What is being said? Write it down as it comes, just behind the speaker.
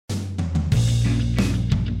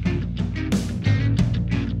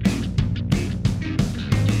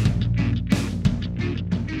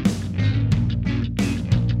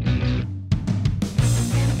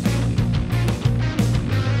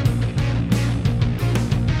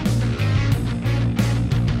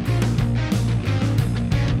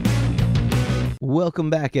Welcome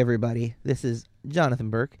back, everybody. This is Jonathan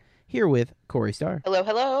Burke here with Corey Starr. Hello,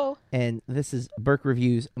 hello. And this is Burke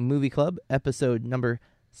Reviews Movie Club, episode number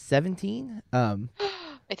 17. I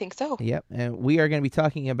think so. Yep. And we are going to be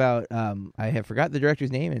talking about, I have forgot the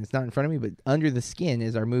director's name and it's not in front of me, but Under the Skin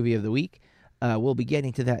is our movie of the week. We'll be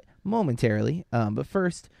getting to that momentarily. But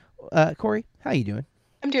first, Corey, how you doing?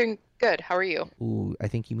 I'm doing good. How are you? Ooh, I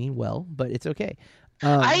think you mean well, but it's okay.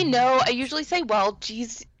 I know. I usually say, well,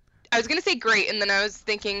 geez. I was going to say great, and then I was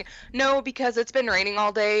thinking, no, because it's been raining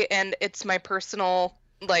all day, and it's my personal,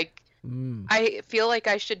 I feel like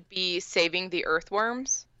I should be saving the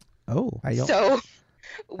earthworms. Oh, I don't. So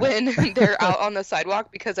when they're out on the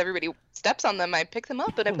sidewalk, because everybody steps on them, I pick them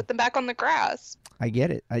up and I put them back on the grass. I get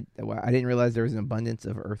it. I didn't realize there was an abundance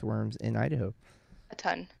of earthworms in Idaho. A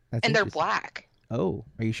ton. That's And they're interesting. black. Oh,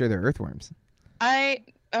 are you sure they're earthworms?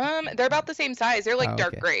 They're about the same size. They're like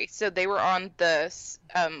dark okay. gray. So they were on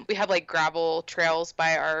we have like gravel trails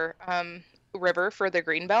by our river for the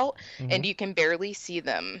Greenbelt, and you can barely see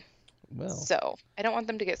them. Well, So I don't want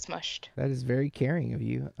them to get smushed. that is very caring of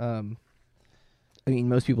you. I mean,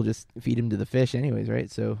 most people just feed them to the fish anyways, right?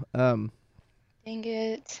 So, Dang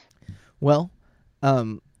it. well,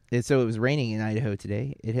 so it was raining in Idaho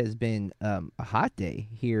today. It has been a hot day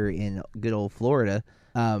here in good old Florida.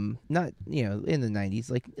 Not, in the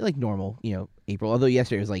 90s, like normal, April. Although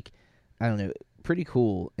yesterday was I don't know, pretty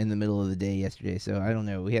cool in the middle of the day yesterday. So I don't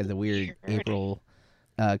know. We had the weird Weird. April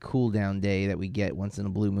cool down day that we get once in a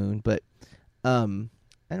blue moon. But I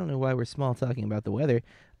don't know why we're small talking about the weather.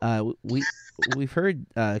 We've heard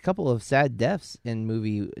a couple of sad deaths in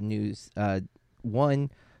movie news.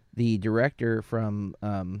 One, the director from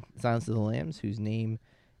Silence of the Lambs, whose name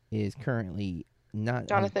is currently not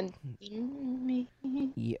Jonathan.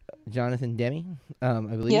 Jonathan Demme, I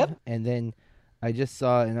believe. Yep. And then I just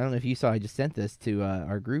saw, and I don't know if you saw, I just sent this to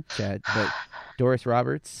our group chat, but Doris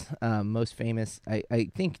Roberts, most famous,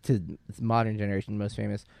 I think to this modern generation, most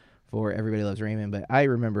famous for Everybody Loves Raymond, but I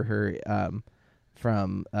remember her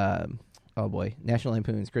from, National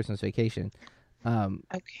Lampoon's Christmas Vacation.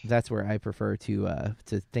 Okay. That's where I prefer to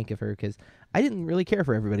think of her, because I didn't really care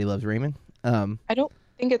for Everybody Loves Raymond. I don't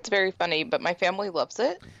think it's very funny, but my family loves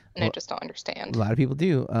it, and I Well, just don't understand. A lot of people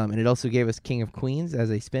do. And it also gave us King of Queens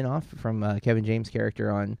as a spin-off from Kevin James'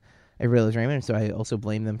 character on Everybody Loves Raymond. So I also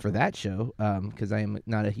blame them for that show because I am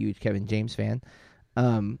not a huge Kevin James fan.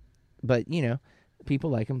 But,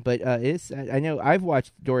 people like him. But I know I've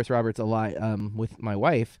watched Doris Roberts a lot with my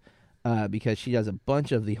wife because she does a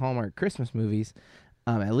bunch of the Hallmark Christmas movies,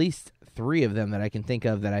 at least 3 of them that I can think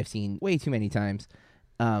of that I've seen way too many times.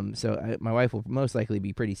 So my wife will most likely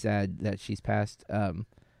be pretty sad that she's passed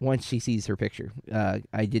once she sees her picture.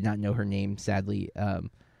 I did not know her name, sadly,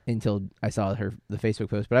 until I saw the Facebook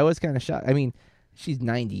post. But I was kind of shocked. I mean, she's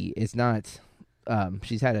 90. It's not.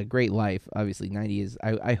 She's had a great life. Obviously, 90 is.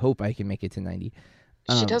 I hope I can make it to 90.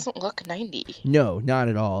 She doesn't look 90. No, not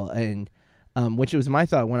at all. And which was my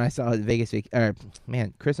thought when I saw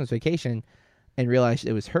Christmas Vacation, and realized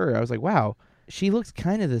it was her. I was like, wow. She looks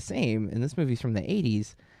kind of the same, and this movie's from the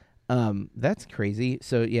 80s. That's crazy.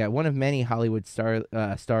 So, yeah, one of many Hollywood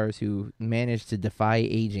stars who managed to defy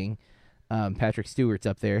aging. Patrick Stewart's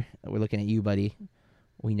up there. We're looking at you, buddy.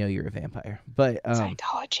 We know you're a vampire. But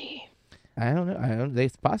Scientology. I don't know.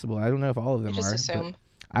 It's possible. I don't know if all of them I just are. assume.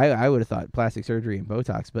 I would have thought plastic surgery and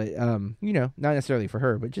Botox, but, not necessarily for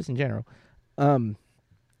her, but just in general.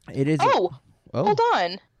 It is... Oh, hold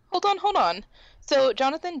on. So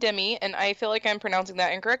Jonathan Demme, and I feel like I'm pronouncing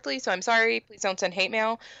that incorrectly, so I'm sorry. Please don't send hate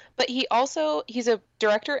mail. But he's a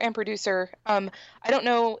director and producer. I don't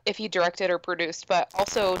know if he directed or produced, but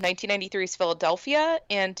also 1993's Philadelphia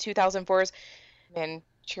and 2004's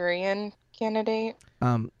Manchurian Candidate.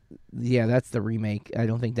 Yeah, that's the remake. I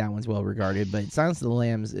don't think that one's well regarded, but Silence of the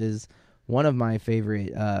Lambs is one of my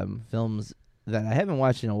favorite films that I haven't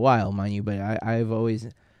watched in a while, mind you, but I've always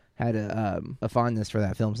had a fondness for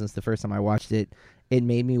that film since the first time I watched it. It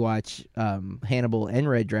made me watch Hannibal and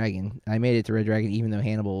Red Dragon. I made it to Red Dragon even though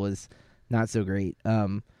Hannibal was not so great.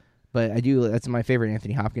 But that's my favorite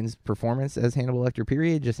Anthony Hopkins performance as Hannibal Lecter,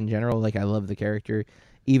 period, just in general. I love the character,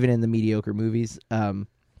 even in the mediocre movies.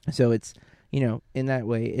 So it's, in that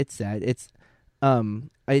way, it's sad. It's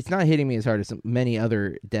not hitting me as hard as many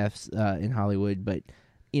other deaths in Hollywood, but,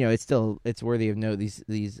 it's worthy of note.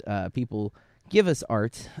 These people give us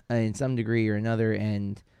art in some degree or another,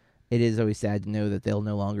 and it is always sad to know that they'll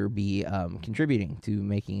no longer be contributing to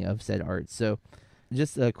making of said art. So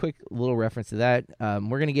just a quick little reference to that.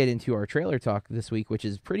 We're going to get into our trailer talk this week, which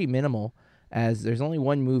is pretty minimal, as there's only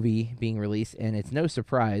one movie being released, and it's no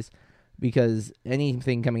surprise because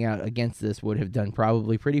anything coming out against this would have done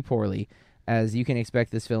probably pretty poorly. as you can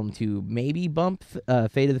expect this film to maybe bump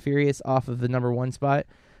Fate of the Furious off of the number 1 spot.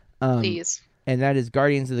 Please. And that is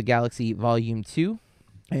Guardians of the Galaxy Volume 2.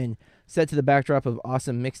 And set to the backdrop of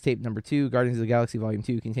awesome mixtape number 2, Guardians of the Galaxy Volume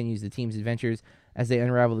 2 continues the team's adventures as they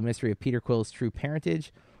unravel the mystery of Peter Quill's true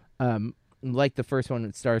parentage. Like the first one,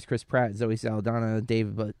 it stars Chris Pratt, Zoe Saldana,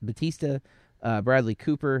 Dave Bautista, Bradley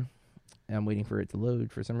Cooper. I'm waiting for it to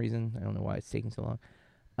load for some reason. I don't know why it's taking so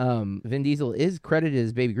long. Vin Diesel is credited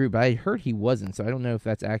as Baby Groot, but I heard he wasn't, so I don't know if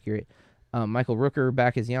that's accurate. Michael Rooker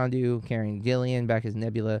back as Yondu, Karen Gillian back as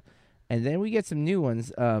Nebula. And then we get some new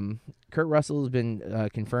ones. Kurt Russell has been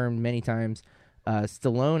confirmed many times.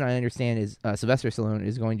 Stallone, I understand, is Sylvester Stallone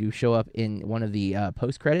is going to show up in one of the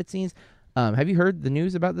post-credit scenes. Have you heard the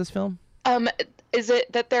news about this film? Is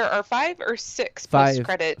it that there are 5 or 6 5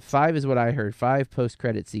 post-credits? 5 is what I heard. 5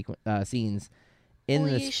 post-credit scenes in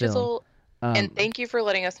Holy this film. And thank you for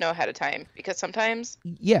letting us know ahead of time, because sometimes...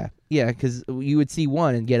 Yeah, because you would see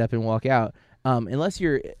one and get up and walk out. Unless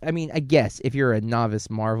you're, I mean, I guess if you're a novice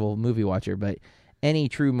Marvel movie watcher, but any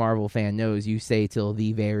true Marvel fan knows you stay till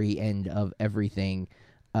the very end of everything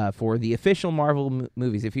for the official Marvel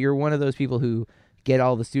movies. If you're one of those people who get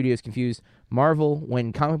all the studios confused, Marvel,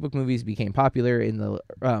 when comic book movies became popular in the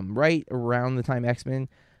right around the time X-Men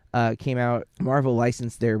came out, Marvel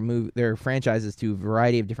licensed their franchises to a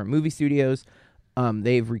variety of different movie studios.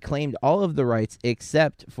 They've reclaimed all of the rights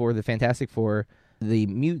except for the Fantastic Four, the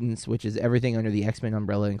Mutants, which is everything under the X-Men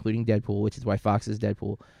umbrella, including Deadpool, which is why Fox is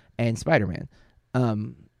Deadpool, and Spider-Man.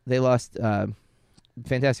 They lost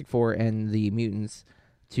Fantastic Four and the Mutants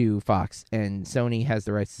to Fox, and Sony has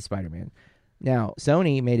the rights to Spider-Man. Now,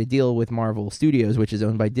 Sony made a deal with Marvel Studios, which is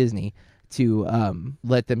owned by Disney, to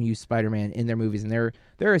let them use Spider-Man in their movies, and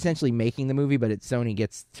they're essentially making the movie, but Sony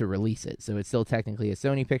gets to release it, so it's still technically a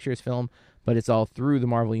Sony Pictures film, but it's all through the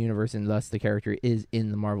Marvel Universe, and thus the character is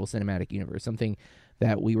in the Marvel Cinematic Universe, something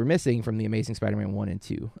that we were missing from the Amazing Spider-Man 1 and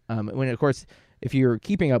 2. When, of course, if you're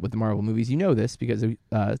keeping up with the Marvel movies, you know this, because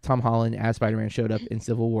Tom Holland as Spider-Man showed up in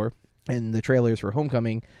Civil War, and the trailers for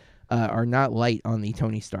Homecoming are not light on the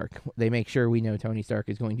Tony Stark. They make sure we know Tony Stark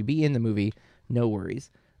is going to be in the movie, no worries.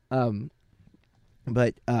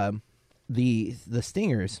 But the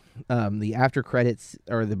stingers, the after credits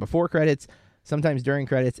or the before credits, sometimes during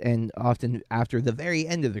credits, and often after the very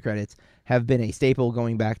end of the credits, have been a staple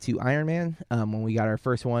going back to Iron Man. When we got our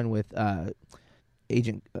first one with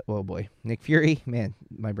Nick Fury. Man,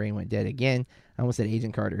 my brain went dead again. I almost said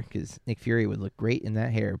Agent Carter because Nick Fury would look great in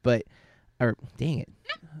that hair. Dang it.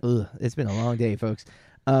 Ugh, it's been a long day, folks.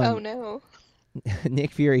 Oh, no.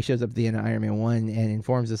 Nick Fury shows up at the end of Iron Man 1 and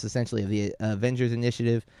informs us essentially of the Avengers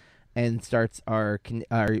Initiative and starts our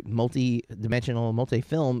multi-dimensional,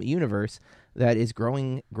 multi-film universe that is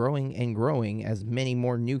growing and growing as many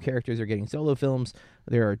more new characters are getting solo films.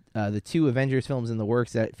 There are the 2 Avengers films in the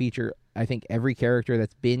works that feature, I think, every character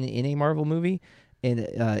that's been in a Marvel movie. In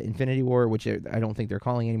Infinity War, which I don't think they're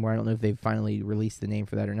calling anymore. I don't know if they've finally released the name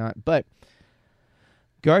for that or not. But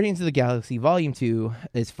Guardians of the Galaxy Volume 2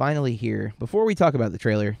 is finally here. Before we talk about the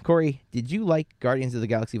trailer, Corey, did you like Guardians of the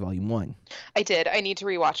Galaxy Volume 1? I did. I need to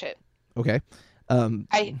rewatch it. Okay.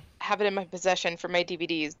 I have it in my possession for my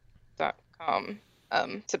DVDs.com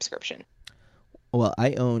subscription. Well,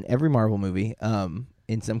 I own every Marvel movie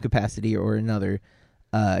in some capacity or another.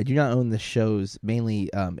 I do not own the shows,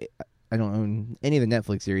 mainly... I don't own any of the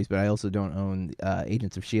Netflix series, but I also don't own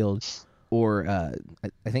Agents of S.H.I.E.L.D. or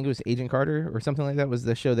I think it was Agent Carter or something like that was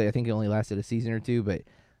the show that I think only lasted a season or 2, but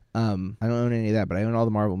I don't own any of that, but I own all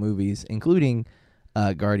the Marvel movies, including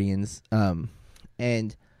Guardians.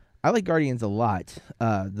 And I like Guardians a lot.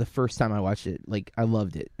 The first time I watched it, I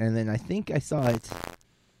loved it. And then I think I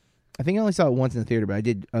only saw it once in the theater, but I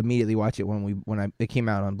did immediately watch it when it came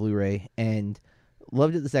out on Blu-ray, and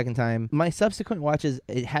loved it the second time. My subsequent watches,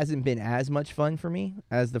 it hasn't been as much fun for me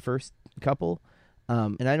as the first couple.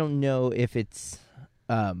 And I don't know if it's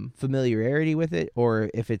familiarity with it or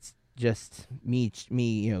if it's just me,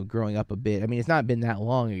 growing up a bit. I mean, it's not been that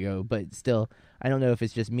long ago, but still, I don't know if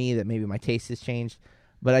it's just me that maybe my taste has changed.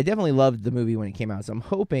 But I definitely loved the movie when it came out. So I'm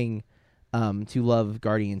hoping to love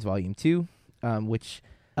Guardians Volume 2, which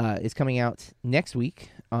is coming out next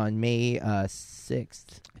week on May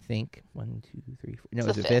 6th, I think. 1, 2, 3, 4. No,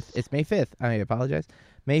 is it 5th? It's May 5th. I apologize.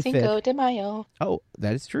 May 5th. Cinco de Mayo. Oh,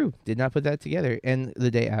 that is true. Did not put that together. And the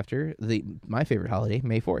day after, my favorite holiday,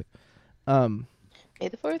 May 4th. May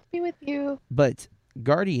the 4th be with you. But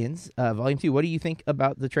Guardians Volume 2, what do you think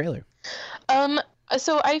about the trailer?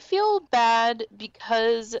 So I feel bad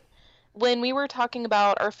because when we were talking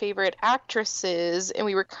about our favorite actresses and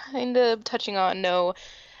we were kind of touching on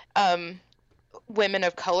women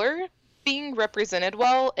of color, being represented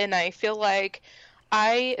well, and I feel like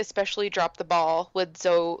I especially dropped the ball with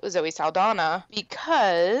Zoe Saldana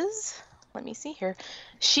because let me see here.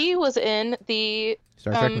 She was in the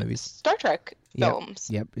Star Trek movies. Star Trek Yep. films.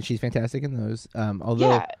 Yep. She's fantastic in those.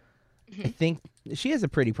 Although Yeah. I think she has a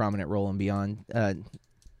pretty prominent role in Beyond.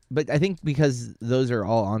 But I think because those are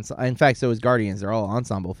all in fact, so is Guardians. They're all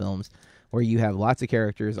ensemble films where you have lots of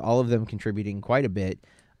characters, all of them contributing quite a bit.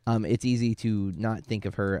 It's easy to not think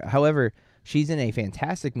of her. However, she's in a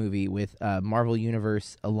fantastic movie with Marvel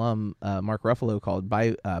Universe alum Mark Ruffalo called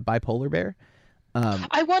Bipolar Bear.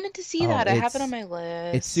 I wanted to see that. I have it on my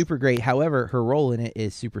list. It's super great. However, her role in it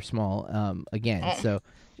is super small. So,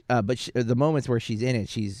 but the moments where she's in it,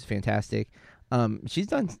 she's fantastic.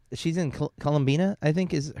 She's in Columbina, I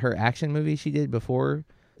think, is her action movie she did before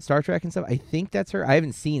Star Trek and stuff. I think that's her. I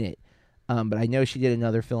haven't seen it, but I know she did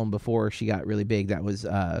another film before she got really big that was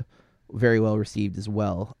very well received as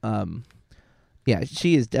well. Yeah,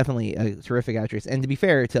 she is definitely a terrific actress. And to be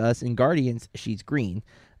fair to us, in Guardians, she's green.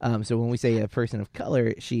 So when we say a person of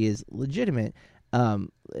color, she is legitimate, as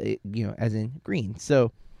in green.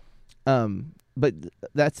 So, but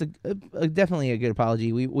that's definitely a good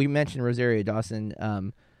apology. We mentioned Rosario Dawson,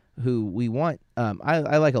 who we want.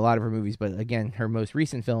 I like a lot of her movies, but again, her most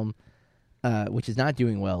recent film, which is not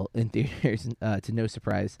doing well in theaters, to no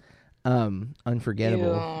surprise,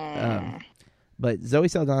 Unforgettable. But Zoe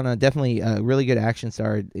Saldana, definitely a really good action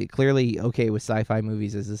star. Clearly okay with sci-fi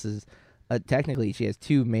movies, as this is technically she has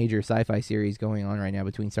two major sci-fi series going on right now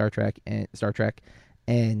between Star Trek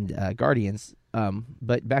and Guardians.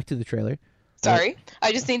 But back to the trailer. Sorry,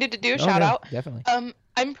 I just needed to do a shout out. Definitely.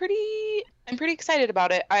 I'm pretty excited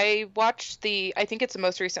about it. I watched I think it's the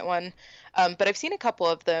most recent one, but I've seen a couple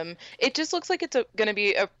of them. It just looks like it's going to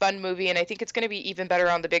be a fun movie, and I think it's going to be even better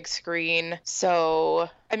on the big screen. So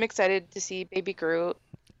I'm excited to see Baby Groot.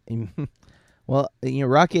 Well,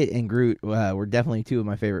 Rocket and Groot were definitely two of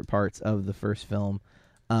my favorite parts of the first film.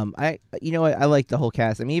 I like the whole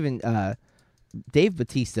cast. I mean, even Dave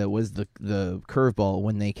Bautista was the curveball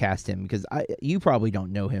when they cast him, because you probably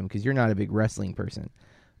don't know him because you're not a big wrestling person,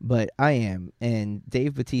 but I am. And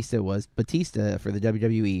Dave Bautista was Batista for the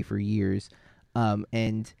WWE for years,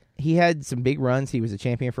 and he had some big runs. He was a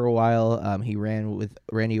champion for a while. He ran with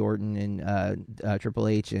Randy Orton and Triple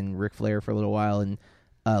H and Ric Flair for a little while, and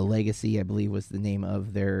Legacy, I believe, was the name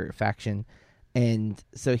of their faction. And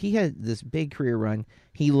so he had this big career run.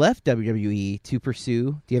 He left WWE to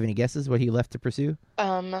pursue. Do you have any guesses what he left to pursue?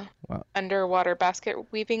 Underwater basket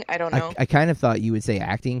weaving. I don't know. I kind of thought you would say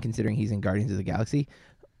acting, considering he's in Guardians of the Galaxy,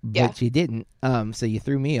 but you didn't. So you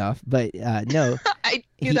threw me off. But no, I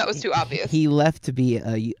knew that was too obvious. He left to be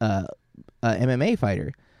a MMA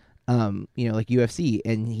fighter, like UFC,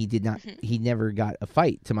 and he did not. He never got a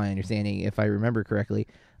fight, to my understanding, if I remember correctly.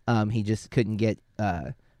 He just couldn't get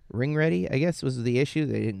ring ready, I guess, was the issue.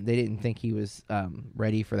 They didn't think he was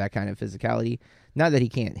ready for that kind of physicality. Not that he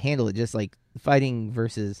can't handle it, just like fighting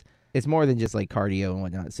versus, it's more than just like cardio and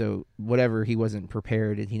whatnot. So whatever, he wasn't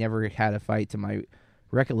prepared, and he never had a fight, to my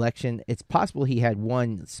recollection. It's possible he had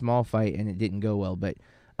one small fight and it didn't go well, but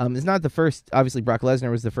it's not the first. Obviously, Brock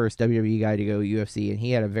Lesnar was the first WWE guy to go UFC, and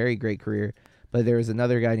he had a very great career. But there was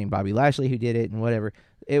another guy named Bobby Lashley who did it, and whatever.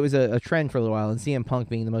 It was a trend for a little while, and CM Punk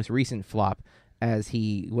being the most recent flop, as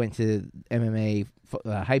he went to MMA,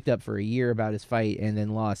 hyped up for a year about his fight, and then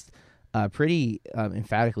lost pretty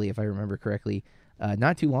emphatically, if I remember correctly,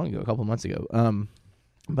 not too long ago, a couple months ago.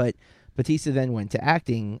 But Batista then went to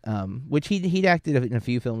acting, which he'd acted in a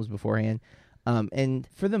few films beforehand. And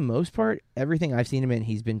for the most part, everything I've seen him in,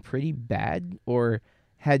 he's been pretty bad or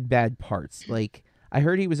had bad parts. Like, I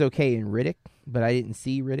heard he was okay in Riddick, but I didn't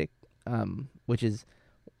see Riddick, which is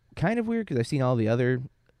kind of weird because I've seen all the other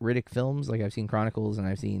Riddick films. Like, I've seen Chronicles and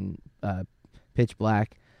I've seen Pitch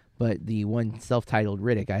Black, but the one self-titled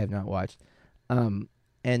Riddick I have not watched. And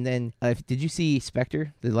then, did you see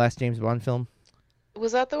Spectre, the last James Bond film?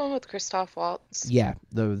 Was that the one with Christoph Waltz? Yeah,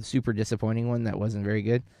 the super disappointing one that wasn't very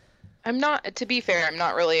good. To be fair, I'm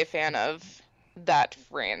not really a fan of that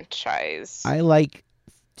franchise. I like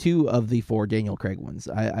 2 of the 4 Daniel Craig ones.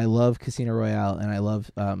 I love Casino Royale and I love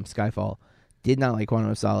Skyfall. Did not like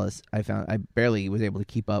Quantum of Solace. I barely was able to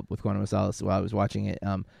keep up with Quantum of Solace while I was watching it.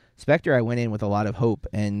 Spectre, I went in with a lot of hope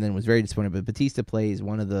and then was very disappointed. But Batista plays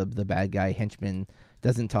one of the bad guy henchmen,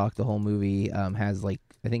 doesn't talk the whole movie, has, like,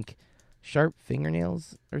 I think, sharp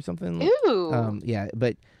fingernails or something. Ooh. Yeah,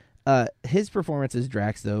 but his performance as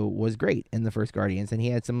Drax, though, was great in the first Guardians, and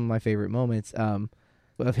he had some of my favorite moments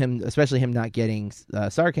of him, especially him not getting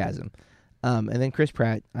sarcasm. And then Chris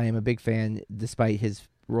Pratt, I am a big fan, despite his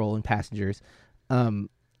role in Passengers.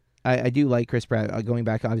 I do like Chris Pratt. Going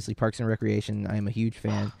back, obviously, Parks and Recreation, I am a huge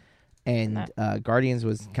fan. And Guardians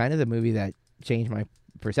was kind of the movie that changed my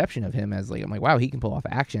perception of him as, like, I'm like, wow, he can pull off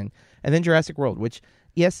action. And then Jurassic World, which,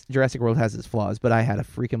 yes, Jurassic World has its flaws, but I had a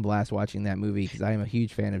freaking blast watching that movie because I am a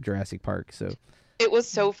huge fan of Jurassic Park. So It was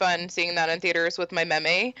so fun seeing that in theaters with my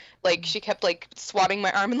meme. Like, she kept, like, swatting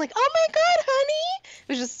my arm and, like, oh my God, honey! It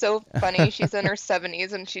was just so funny. She's in her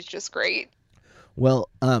 70s and she's just great. Well,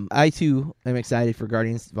 I too am excited for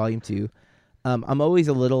Guardians Volume 2. I'm always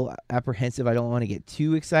a little apprehensive. I don't want to get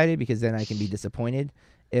too excited because then I can be disappointed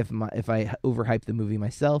if I overhype the movie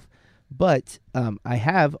myself. But I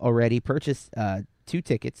have already purchased 2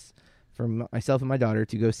 tickets for myself and my daughter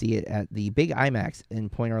to go see it at the Big IMAX in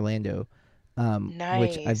Point Orlando,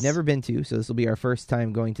 which I've never been to. So this will be our first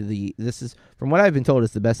time going to the. This is, from what I've been told,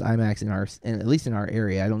 it's the best IMAX at least in our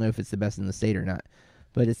area. I don't know if it's the best in the state or not,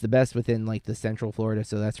 but it's the best within, like, the Central Florida.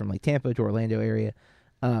 So that's from, like, Tampa to Orlando area.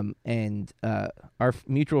 And our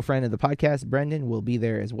mutual friend of the podcast, Brendan, will be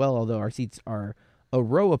there as well, although our seats are a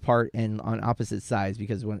row apart and on opposite sides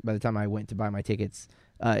because by the time I went to buy my tickets,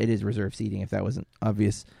 it is reserved seating, if that wasn't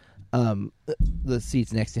obvious. The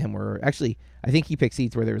seats next to him were actually, I think he picked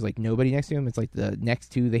seats where there was, like, nobody next to him. It's like the next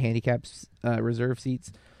to the handicapped reserve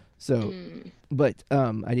seats. So, but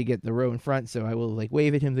I did get the row in front, so I will, like,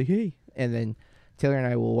 wave at him, like, hey, and then Taylor and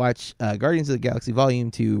I will watch Guardians of the Galaxy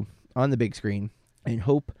Volume 2 on the big screen. And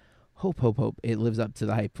hope it lives up to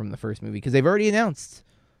the hype from the first movie. Because they've already announced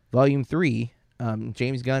Volume 3.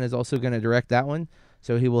 James Gunn is also going to direct that one.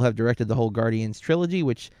 So he will have directed the whole Guardians trilogy,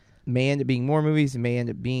 which may end up being more movies. It may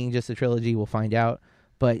end up being just a trilogy. We'll find out.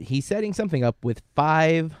 But he's setting something up with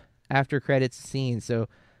 5 after-credits scenes. So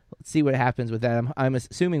let's see what happens with that. I'm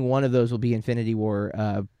assuming one of those will be Infinity War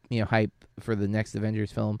hype for the next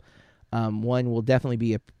Avengers film. One will definitely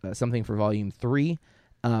be something for Volume 3.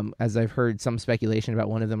 As I've heard some speculation about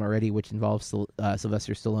one of them already, which involves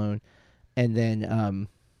Sylvester Stallone. And then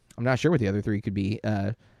I'm not sure what the other 3 could be.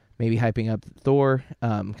 Maybe hyping up Thor,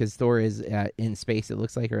 because Thor is in space, it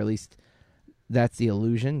looks like, or at least that's the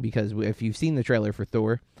illusion, because if you've seen the trailer for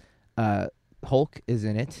Thor, Hulk is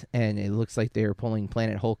in it, and it looks like they're pulling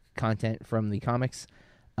Planet Hulk content from the comics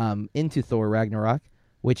into Thor Ragnarok,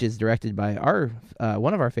 which is directed by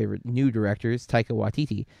one of our favorite new directors, Taika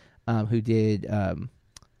Waititi, who did...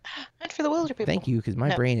 Hunt for the Wilder People. Thank you, because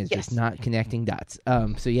my brain is just not connecting dots.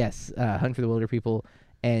 So yes, Hunt for the Wilder People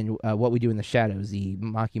and What We Do in the Shadows, the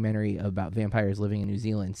mockumentary about vampires living in New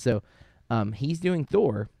Zealand. So he's doing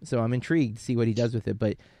Thor, so I'm intrigued to see what he does with it.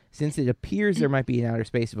 But since it appears there might be an outer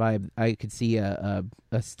space vibe, I could see a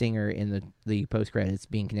stinger in the post-credits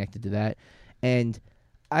being connected to that. And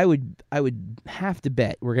I would have to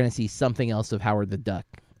bet we're going to see something else of Howard the Duck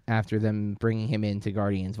after them bringing him into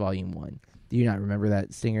Guardians Volume 1. Do you not remember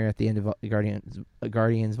that stinger at the end of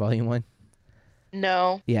Guardians Volume 1?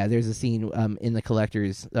 No. Yeah, there's a scene in The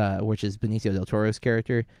Collectors, which is Benicio del Toro's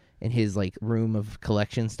character, in his, like, room of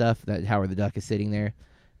collection stuff that Howard the Duck is sitting there.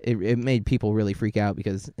 It made people really freak out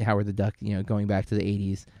because Howard the Duck, going back to the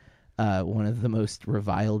 80s, one of the most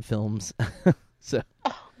reviled films. So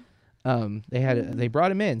they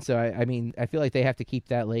brought him in. So, I mean, I feel like they have to keep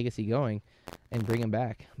that legacy going and bring him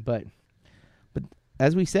back. But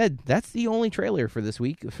as we said, that's the only trailer for this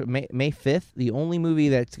week. For May 5th, the only movie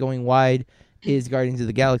that's going wide is Guardians of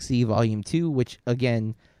the Galaxy Volume 2, which,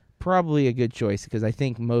 again, probably a good choice because I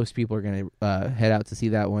think most people are going to head out to see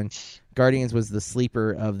that one. Guardians was the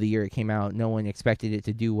sleeper of the year it came out. No one expected it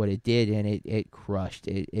to do what it did, and it crushed.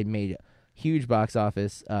 It made huge box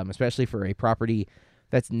office, especially for a property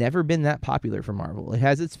that's never been that popular for Marvel. It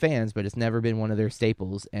has its fans, but it's never been one of their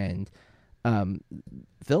staples, and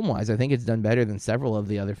film-wise, I think it's done better than several of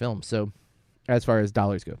the other films, so as far as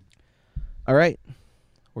dollars go. All right,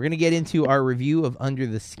 we're going to get into our review of Under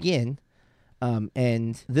the Skin,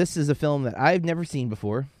 and this is a film that I've never seen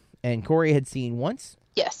before, and Corey had seen once.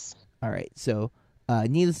 Yes. All right, so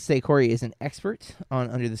needless to say, Corey is an expert on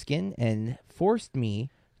Under the Skin and forced me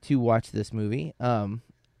to watch this movie.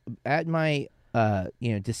 At my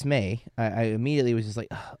dismay, I immediately was just like,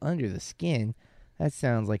 Under the Skin? That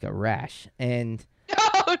sounds like a rash. And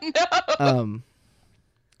oh no.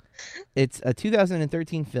 It's a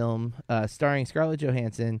 2013 film starring Scarlett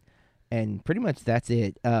Johansson, and pretty much that's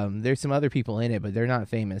it. There's some other people in it, but they're not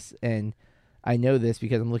famous. And I know this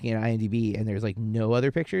because I'm looking at IMDb, and there's like no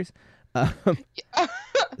other pictures.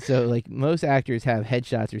 So like most actors have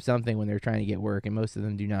headshots or something when they're trying to get work, and most of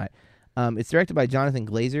them do not. It's directed by Jonathan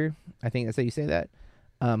Glazer. I think that's how you say that.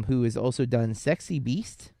 Who has also done Sexy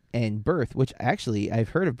Beast and Birth, which actually I've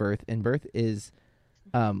heard of Birth, and Birth is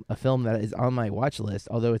a film that is on my watch list,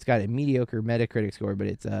 although it's got a mediocre Metacritic score, but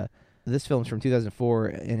it's This film's from 2004,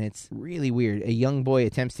 and it's really weird. A young boy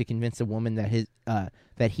attempts to convince a woman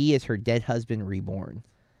that he is her dead husband reborn.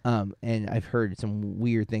 And I've heard some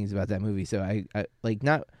weird things about that movie. So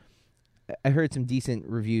I heard some decent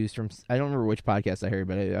reviews from, I don't remember which podcast I heard,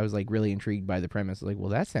 but I was like really intrigued by the premise. Like, well,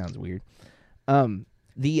 that sounds weird.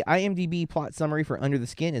 The IMDb plot summary for Under the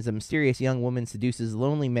Skin is a mysterious young woman seduces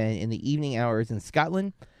lonely men in the evening hours in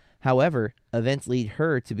Scotland. However, events lead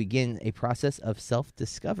her to begin a process of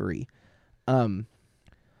self-discovery.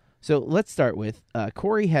 So let's start with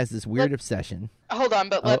Corey has this weird obsession. Hold on,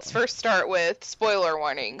 but let's first start with spoiler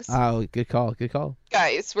warnings. Oh, good call.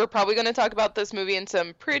 Guys, we're probably going to talk about this movie in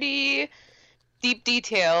some pretty deep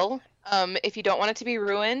detail. If you don't want it to be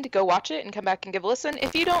ruined, go watch it and come back and give a listen.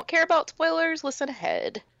 If you don't care about spoilers, listen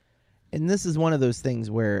ahead. And this is one of those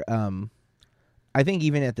things where I think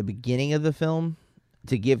even at the beginning of the film,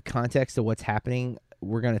 to give context to what's happening,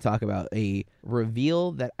 we're going to talk about a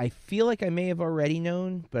reveal that I feel like I may have already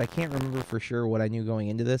known, but I can't remember for sure what I knew going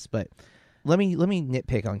into this. But let me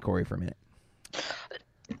nitpick on Corey for a minute.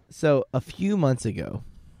 So a few months ago,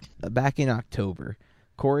 back in October,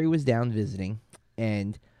 Corey was down visiting,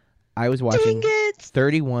 and I was watching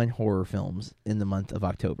 31 horror films in the month of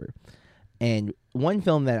October. And one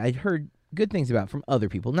film that I'd heard good things about from other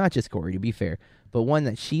people, not just Corey, to be fair, but one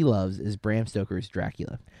that she loves is Bram Stoker's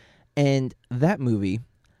Dracula. And that movie,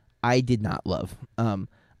 I did not love.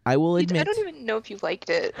 I will admit, I don't even know if you liked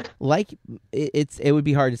it. It would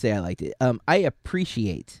be hard to say I liked it. I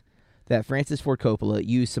appreciate that Francis Ford Coppola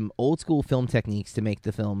used some old school film techniques to make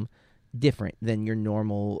the film different than your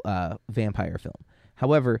normal vampire film.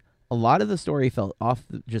 However, a lot of the story felt off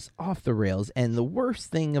the rails, and the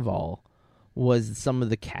worst thing of all was some of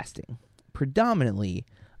the casting. Predominantly,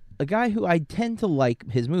 a guy who I tend to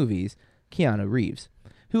like his movies, Keanu Reeves,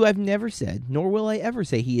 who I've never said, nor will I ever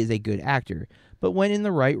say he is a good actor, but when in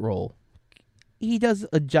the right role, he does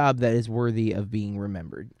a job that is worthy of being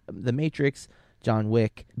remembered. The Matrix, John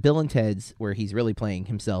Wick, Bill and Ted's, where he's really playing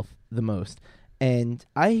himself the most. And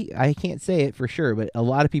I can't say it for sure, but a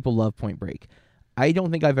lot of people love Point Break. I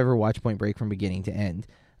don't think I've ever watched Point Break from beginning to end.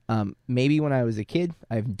 Maybe when I was a kid.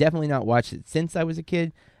 I've definitely not watched it since I was a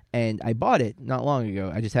kid, and I bought it not long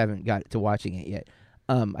ago. I just haven't got to watching it yet.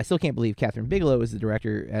 I still can't believe Catherine Bigelow is the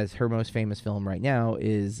director, as her most famous film right now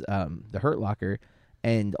is The Hurt Locker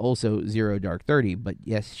and also Zero Dark 30. But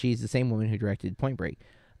yes, she's the same woman who directed Point Break.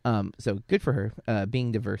 So good for her,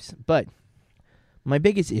 being diverse. But my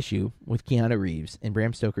biggest issue with Keanu Reeves and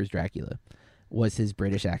Bram Stoker's Dracula was his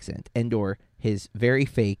British accent, and/or his very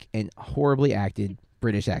fake and horribly acted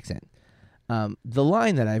British accent. The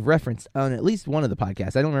line that I've referenced on at least one of the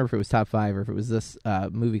podcasts, I don't remember if it was Top 5 or if it was this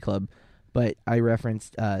movie club, but I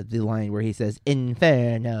referenced the line where he says,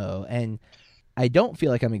 Inferno, and I don't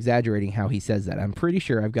feel like I'm exaggerating how he says that. I'm pretty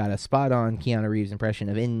sure I've got a spot-on Keanu Reeves impression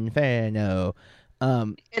of Inferno.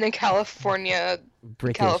 In a Californian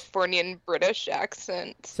British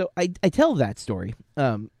accent. So I tell that story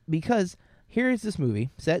because here is this movie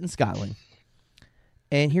set in Scotland,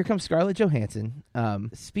 and here comes Scarlett Johansson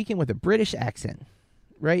speaking with a British accent,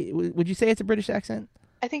 right? Would you say it's a British accent?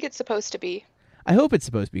 I think it's supposed to be. I hope it's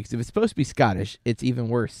supposed to be, because if it's supposed to be Scottish, it's even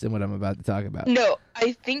worse than what I'm about to talk about. No,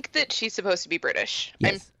 I think that she's supposed to be British.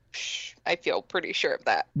 Yes. I feel pretty sure of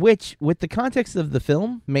that. Which, with the context of the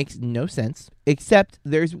film, makes no sense. Except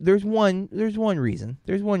there's one reason.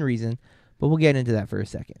 There's one reason, but we'll get into that for a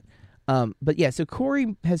second. But yeah, so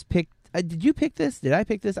Corey has picked. Did you pick this? Did I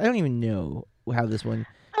pick this? I don't even know how this one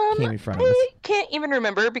came in front of us. I can't even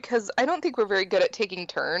remember, because I don't think we're very good at taking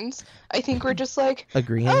turns. I think we're just like,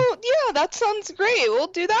 agreeing. Oh yeah, that sounds great. We'll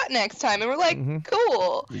do that next time, and we're like,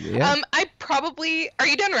 cool. Yeah. Are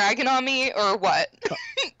you done ragging on me or what?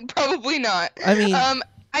 Probably not. I mean,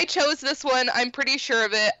 I chose this one. I'm pretty sure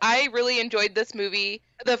of it. I really enjoyed this movie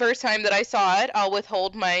the first time that I saw it. I'll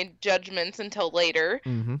withhold my judgments until later.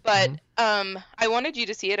 But I wanted you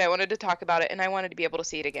to see it. I wanted to talk about it, and I wanted to be able to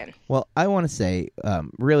see it again. Well, I want to say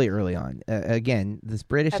really early on, again, this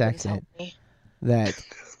British accent, that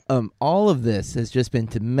all of this has just been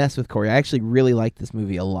to mess with Corey. I actually really like this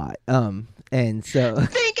movie a lot. And so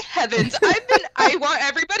thank heavens. I want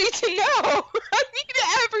everybody to know. I need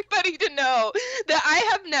everybody to know that I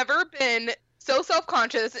have never been so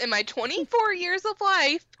self-conscious in my 24 years of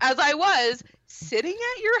life as I was sitting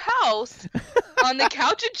at your house on the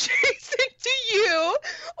couch adjacent to you,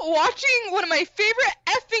 watching one of my favorite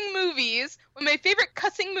effing movies, one of my favorite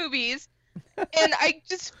cussing movies, and I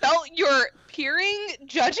just felt your peering,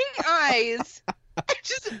 judging eyes I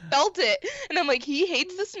just felt it. And I'm like, he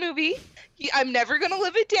hates this movie. I'm never going to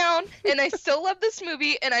live it down. And I still love this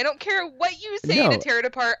movie. And I don't care what you say to tear it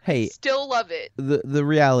apart. Hey, I still love it. The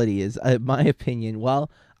reality is, my opinion, while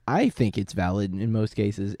I think it's valid in most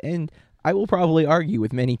cases, and I will probably argue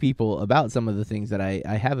with many people about some of the things that I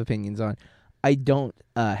have opinions on, I don't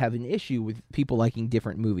have an issue with people liking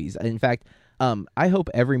different movies. In fact, I hope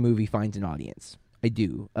every movie finds an audience. I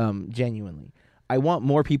do, genuinely. I want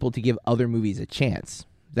more people to give other movies a chance.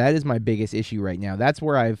 That is my biggest issue right now. That's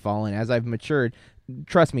where I've fallen as I've matured.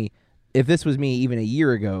 Trust me, if this was me even a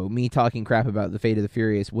year ago, me talking crap about the Fate of the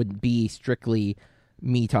Furious would be strictly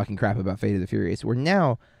me talking crap about Fate of the Furious. Where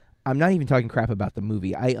now, I'm not even talking crap about the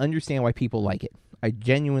movie. I understand why people like it. I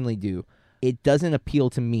genuinely do. It doesn't appeal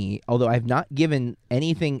to me, although I've not given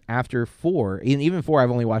anything after 4, and even 4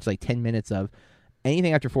 I've only watched like 10 minutes of.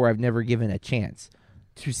 Anything after 4 I've never given a chance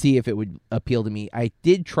to see if it would appeal to me. I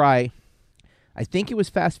did try, I think it was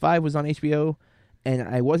Fast 5 was on HBO, and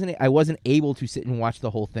I wasn't able to sit and watch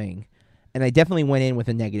the whole thing. And I definitely went in with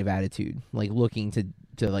a negative attitude, like looking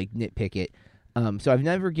to like nitpick it. So I've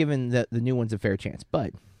never given the new ones a fair chance.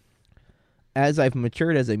 But as I've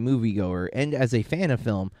matured as a moviegoer and as a fan of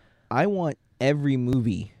film, I want every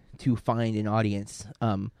movie to find an audience,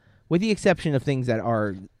 with the exception of things that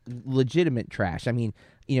are legitimate trash. I mean,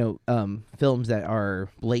 films that are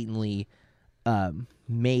blatantly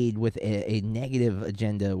made with a negative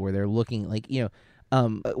agenda where they're looking like,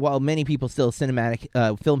 while many people still cinematic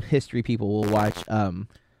film history people will watch,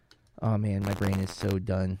 oh man, my brain is so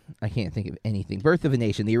done. I can't think of anything. Birth of a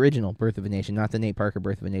Nation, the original Birth of a Nation, not the Nate Parker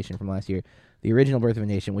Birth of a Nation from last year. The original Birth of a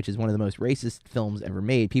Nation, which is one of the most racist films ever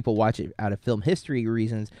made. People watch it out of film history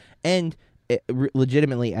reasons, and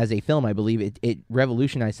legitimately as a film, I believe it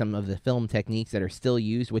revolutionized some of the film techniques that are still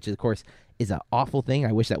used, which of course is an awful thing.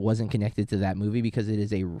 I wish that wasn't connected to that movie because it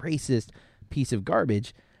is a racist piece of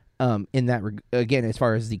garbage. In that again, as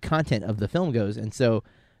far as the content of the film goes, and so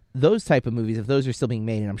those type of movies, if those are still being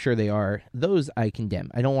made, and I'm sure they are, those I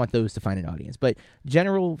condemn. I don't want those to find an audience. But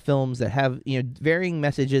general films that have varying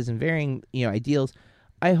messages and varying ideals,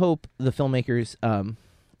 I hope the filmmakers.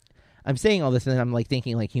 I'm saying all this, and then I'm like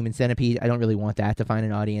thinking like Human Centipede. I don't really want that to find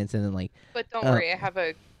an audience, and then like. But don't worry, I have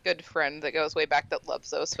a good friend that goes way back that loves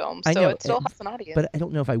those films, so it still has an audience. But I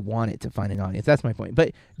don't know if I want it to find an audience. That's my point.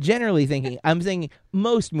 But generally thinking, I'm saying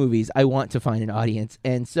most movies I want to find an audience,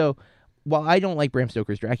 and so while I don't like Bram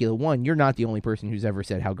Stoker's Dracula, one, you're not the only person who's ever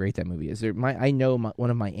said how great that movie is. I know one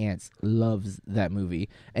of my aunts loves that movie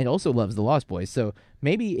and also loves The Lost Boys. So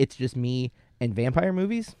maybe it's just me and vampire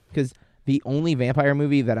movies, because the only vampire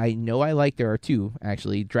movie that I know I like, there are two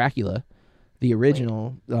actually: Dracula, the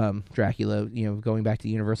original Dracula, going back to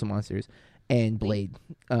Universal Monsters, and Blade.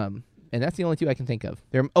 And that's the only two I can think of.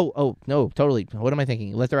 Oh no, totally. What am I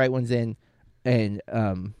thinking? Let the Right Ones In, and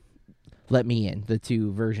Let Me In, the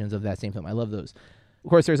two versions of that same film. I love those. Of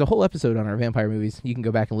course, there's a whole episode on our vampire movies you can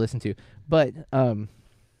go back and listen to. But you're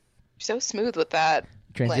so smooth with that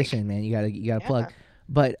transition, man. You gotta plug.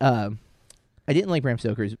 But I didn't like Bram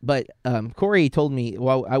Stoker's. But Corey told me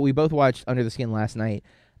we both watched Under the Skin last night,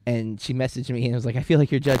 and she messaged me and was like, "I feel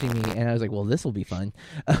like you're judging me," and I was like, "Well, this will be fun."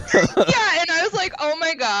 Yeah, and I was like, "Oh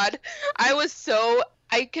my god!"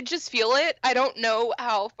 I could just feel it. I don't know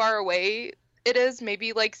how far away it is.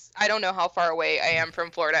 Maybe like I don't know how far away I am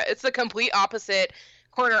from Florida. It's the complete opposite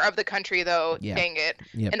corner of the country, though. Yeah. Dang it!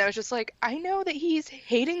 Yep. And I was just like, I know that he's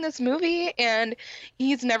hating this movie, and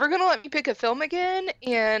he's never gonna let me pick a film again.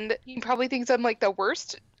 And he probably thinks I'm like the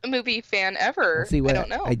worst movie fan ever. See, what I don't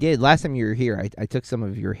know. I did last time you were here. I took some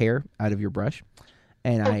of your hair out of your brush,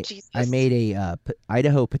 and I made a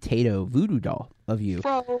Idaho potato voodoo doll of you.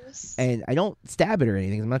 Gross. And I don't stab it or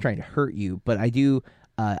anything. I'm not trying to hurt you, but I do.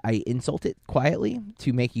 I insult it quietly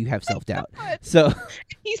to make you have self-doubt. So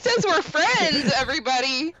he says we're friends,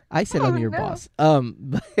 everybody. I said I'm your boss.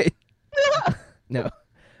 But no.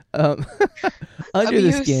 Under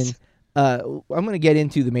the Skin. I'm going to get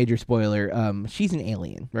into the major spoiler. She's an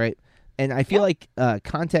alien, right? And I feel like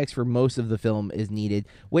context for most of the film is needed,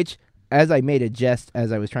 which, as I made a jest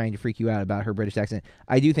as I was trying to freak you out about her British accent,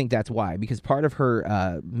 I do think that's why. Because part of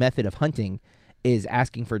her method of hunting is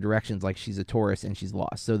asking for directions, like she's a tourist and she's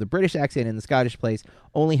lost. So the British accent in the Scottish place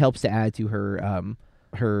only helps to add to her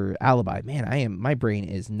her alibi. Man, my brain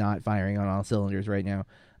is not firing on all cylinders right now.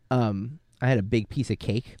 I had a big piece of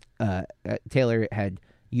cake. Taylor had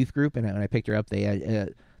youth group, and when I picked her up, they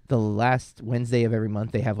had the last Wednesday of every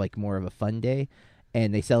month they have like more of a fun day,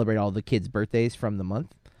 and they celebrate all the kids' birthdays from the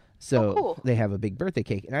month. So cool. They have a big birthday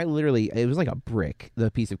cake, and it was like a brick, the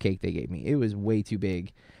piece of cake they gave me. It was way too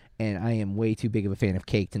big. and I am way too big of a fan of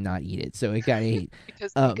cake to not eat it. So it got 8.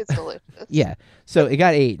 Because cake is delicious. Yeah. So it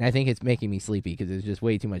got 8, and I think it's making me sleepy because it's just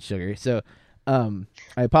way too much sugar. So I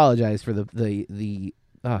apologize for the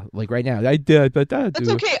like right now. That's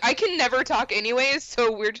okay. I can never talk anyways,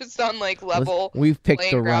 so we're just on like level. We've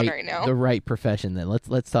picked the right now. the right profession. Then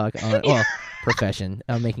let's talk on profession.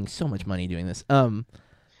 I'm making so much money doing this.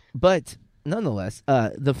 But nonetheless,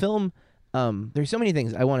 the film. There's so many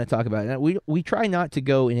things I want to talk about. And we try not to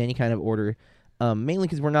go in any kind of order, mainly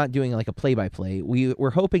because we're not doing like a play-by-play.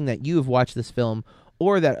 We're hoping that you have watched this film,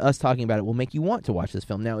 or that us talking about it will make you want to watch this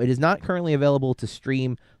film. Now, it is not currently available to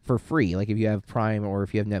stream for free. Like if you have Prime or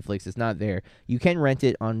if you have Netflix, it's not there. You can rent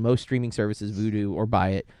it on most streaming services, Vudu, or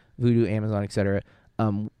buy it, Vudu, Amazon, etc.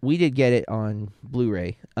 We did get it on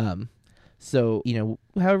Blu-ray. So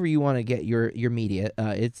however you want to get your media,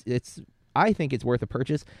 it's I think it's worth a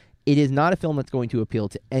purchase. It is not a film that's going to appeal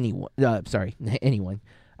to anyone. Anyone.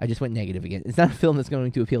 I just went negative again. It's not a film that's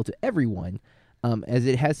going to appeal to everyone, as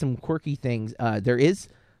it has some quirky things. There is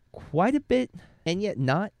quite a bit, and yet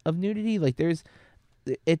not, of nudity. Like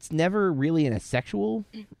it's never really in a sexual.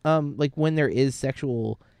 Like when there is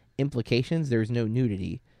sexual implications, there's no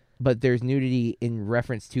nudity, but there's nudity in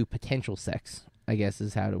reference to potential sex, I guess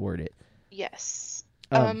is how to word it. Yes.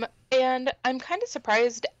 And I'm kind of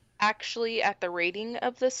surprised actually at the rating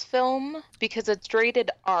of this film because it's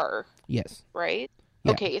rated R. Yes. Right?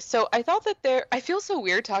 Yeah. Okay, so I thought that I feel so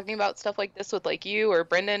weird talking about stuff like this with like you or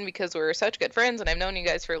Brendan because we're such good friends and I've known you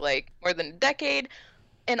guys for like more than a decade.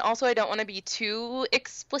 And also I don't want to be too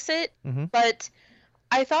explicit, but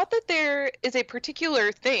I thought that there is a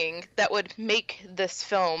particular thing that would make this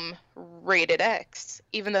film rated X,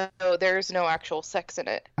 even though there's no actual sex in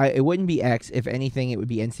it. It wouldn't be X. If anything, it would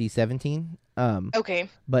be NC-17. Okay.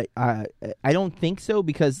 But I don't think so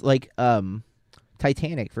because, like,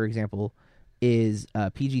 Titanic, for example, is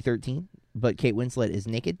PG-13, but Kate Winslet is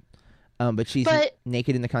naked. But she's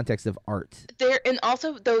naked in the context of art. And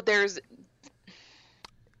also, though,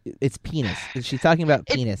 it's penis. She's talking about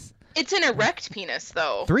penis. It's an erect penis,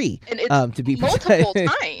 though. 3, and it's to be multiple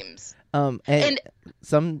times. And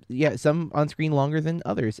some on screen longer than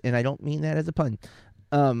others, and I don't mean that as a pun.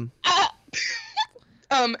 Because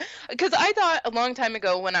I thought a long time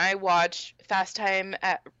ago when I watched Fast Times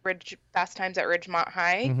at Ridgemont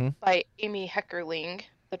High by Amy Heckerling,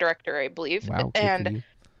 the director, I believe, wow, and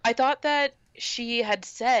I thought that she had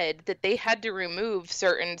said that they had to remove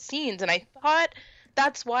certain scenes, and I thought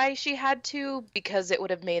that's why she had to, because it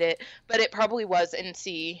would have made it, but it probably was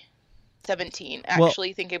NC-17,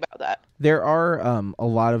 actually, thinking about that. There are a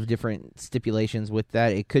lot of different stipulations with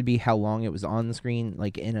that. It could be how long it was on the screen,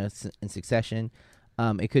 like in succession.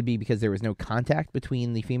 It could be because there was no contact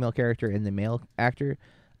between the female character and the male actor.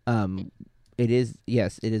 It is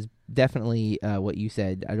definitely what you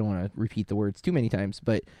said. I don't want to repeat the words too many times,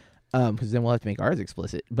 but because then we'll have to make ours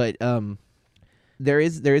explicit. But there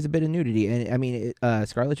is a bit of nudity, and I mean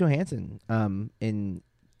Scarlett Johansson in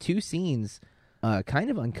 2 scenes, kind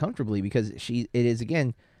of uncomfortably because it is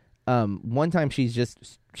again one time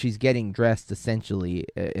she's getting dressed essentially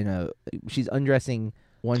she's undressing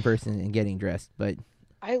one person and getting dressed, but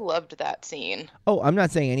I loved that scene. Oh, I'm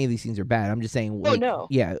not saying any of these scenes are bad. I'm just saying no.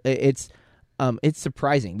 Yeah, it's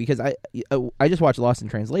surprising because I just watched Lost in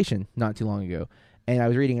Translation not too long ago. And I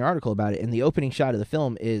was reading an article about it, and the opening shot of the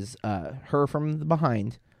film is her from the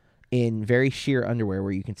behind in very sheer underwear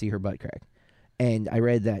where you can see her butt crack. And I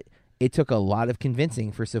read that it took a lot of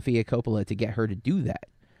convincing for Sofia Coppola to get her to do that.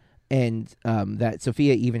 And that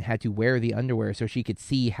Sofia even had to wear the underwear so she could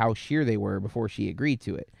see how sheer they were before she agreed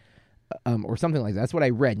to it. Or something like that. That's what I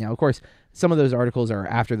read. Now, of course, some of those articles are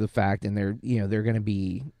after the fact, and they're going to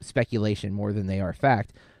be speculation more than they are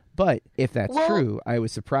fact. But if that's true, I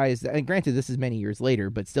was surprised. And granted, this is many years later,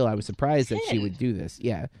 but still, I was surprised that she would do this.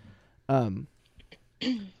 Yeah,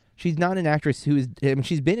 she's not an actress who is. I mean,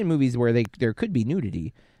 she's been in movies where there could be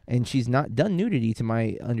nudity, and she's not done nudity, to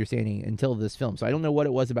my understanding, until this film. So I don't know what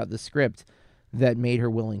it was about the script that made her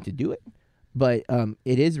willing to do it. But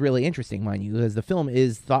it is really interesting, mind you, because the film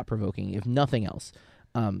is thought-provoking, if nothing else.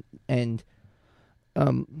 So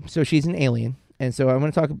she's an alien. And so I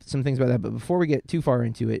want to talk some things about that, but before we get too far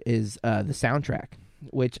into it is the soundtrack,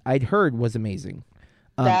 which I'd heard was amazing.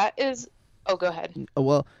 That is... Oh, go ahead.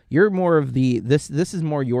 Well, you're more of this is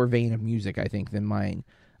more your vein of music, I think, than mine.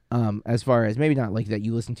 As far as, maybe not like that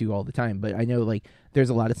you listen to all the time, but I know like there's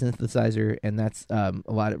a lot of synthesizer, and that's a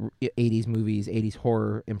lot of 80s movies, 80s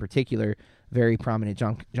horror in particular, very prominent.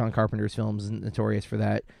 John Carpenter's films is notorious for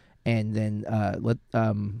that. And then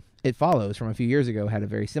It Follows from a few years ago had a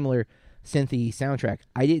very similar synthy soundtrack.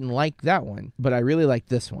 I didn't like that one, but I really liked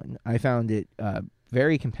this one. I found it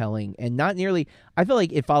very compelling, and not nearly. I feel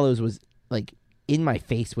like It Follows was like in my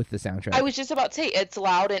face with the soundtrack. I was just about to say it's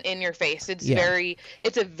loud and in your face. It's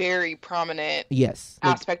a very prominent Yes,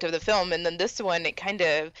 aspect of the film, and then this one it kind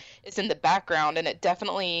of is in the background, and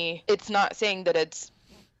it's not saying that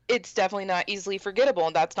it's definitely not easily forgettable,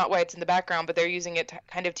 and that's not why it's in the background, but they're using it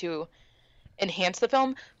to enhance the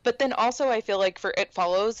film. But then also I feel like for It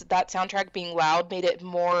Follows, that soundtrack being loud made it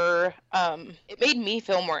more it made me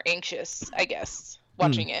feel more anxious, I guess,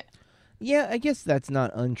 watching it. Yeah, I guess that's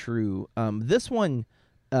not untrue. This one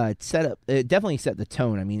it definitely set the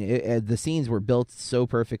tone. I mean, the scenes were built so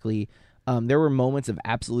perfectly. There were moments of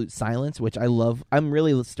absolute silence, which I love. I'm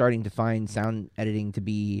really starting to find sound editing to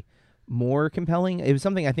be more compelling. It was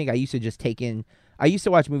something I think I used to just take in. I used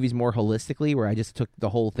to watch movies more holistically, where I just took the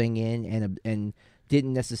whole thing in and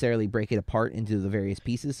didn't necessarily break it apart into the various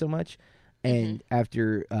pieces so much. And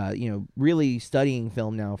after really studying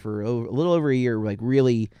film now for a little over a year, like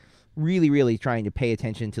really trying to pay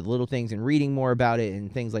attention to the little things and reading more about it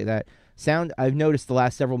and things like that. Sound, I've noticed the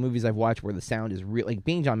last several movies I've watched where the sound is real, like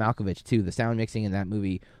being John Malkovich too. The sound mixing in that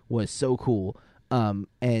movie was so cool.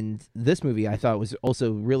 And this movie I thought was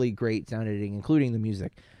also really great sound editing, including the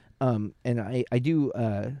music. And I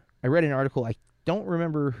read an article, I don't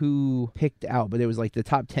remember who picked out, but it was like the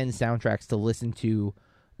top 10 soundtracks to listen to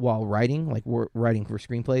while writing, like writing for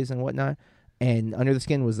screenplays and whatnot. And Under the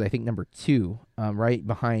Skin was, I think, number 2, right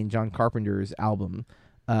behind John Carpenter's album,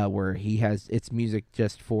 where he has its music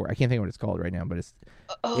just for, I can't think of what it's called right now, but it's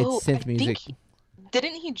synth music.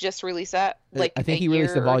 Didn't he just release that? Like I think he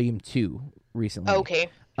released the volume 2 recently. Okay.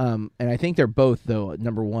 And I think they're both, though,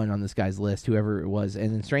 number 1 on this guy's list, whoever it was.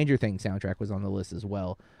 And then Stranger Things soundtrack was on the list as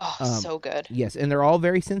well. Oh, so good. Yes, and they're all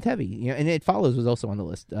very synth heavy. And It Follows was also on the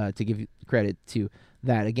list, to give credit to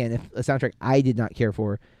that. Again, if a soundtrack I did not care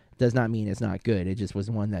for does not mean it's not good. It just was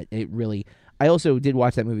one that it really... I also did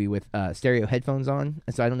watch that movie with stereo headphones on,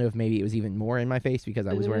 and so I don't know if maybe it was even more in my face because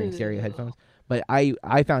I was wearing stereo headphones. But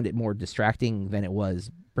I found it more distracting than it was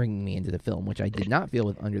bringing me into the film, which I did not feel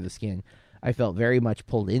with Under the Skin. I felt very much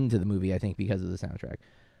pulled into the movie, I think, because of the soundtrack.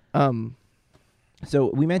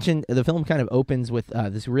 So we mentioned the film kind of opens with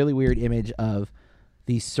this really weird image of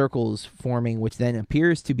these circles forming, which then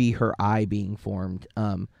appears to be her eye being formed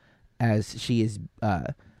as she is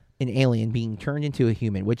an alien being turned into a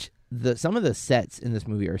human, which some of the sets in this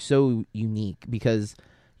movie are so unique because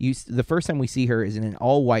the first time we see her is in an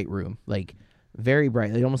all-white room, like very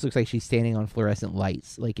bright. It almost looks like she's standing on fluorescent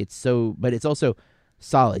lights. Like but it's also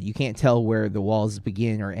solid. You can't tell where the walls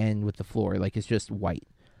begin or end with the floor. Like it's just white.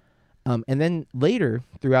 And then later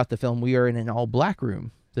throughout the film, we are in an all-black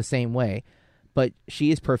room the same way, but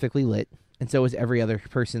she is perfectly lit, and so is every other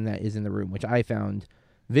person that is in the room, which I found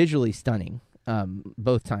visually stunning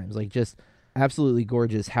both times. Like just absolutely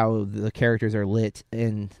gorgeous how the characters are lit,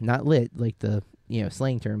 and not lit like the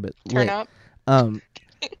slang term, but turn lit. up.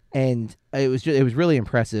 And it was really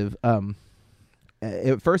impressive.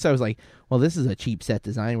 At first I was like, well, this is a cheap set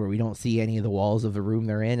design where we don't see any of the walls of the room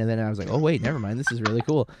they're in, and then I was like, oh wait, never mind, this is really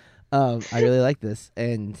cool. I really like this,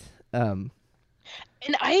 and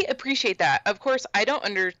I appreciate that. Of course, I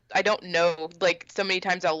don't know. Like so many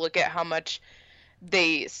times, I'll look at how much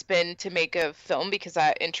they spend to make a film because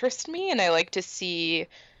that interests me, and I like to see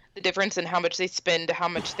the difference in how much they spend to how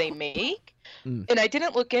much they make. And I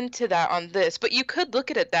didn't look into that on this, but you could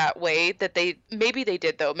look at it that way, that maybe they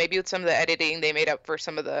did, though. Maybe with some of the editing, they made up for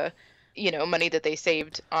some of the, money that they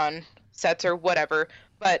saved on sets or whatever.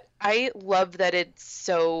 But I love that it's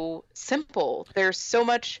so simple. There's so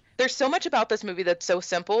much about this movie that's so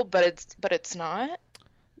simple, but it's not.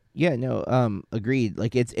 Yeah, no, agreed.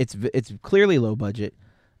 Like it's clearly low budget,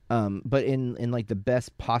 but in like the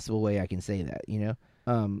best possible way I can say that,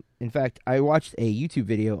 In fact, I watched a YouTube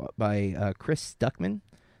video by Chris Stuckman,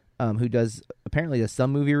 who apparently does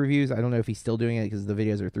some movie reviews. I don't know if he's still doing it because the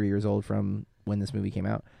videos are 3 years old from when this movie came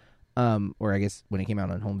out, or I guess when it came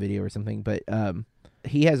out on home video or something. But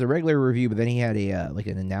he has a regular review, but then he had a like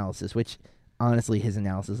an analysis, which honestly his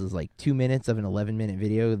analysis is like 2 minutes of an 11-minute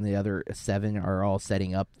video, and the other 7 are all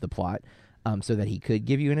setting up the plot so that he could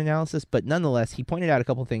give you an analysis. But nonetheless, he pointed out a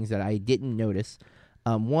couple things that I didn't notice.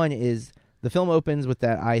 One is the film opens with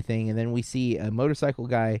that eye thing, and then we see a motorcycle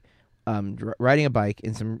guy riding a bike,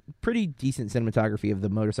 and some pretty decent cinematography of the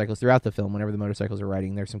motorcycles throughout the film. Whenever the motorcycles are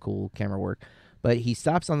riding, there's some cool camera work. But he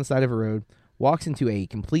stops on the side of a road, walks into a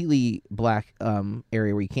completely black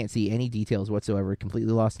area where you can't see any details whatsoever,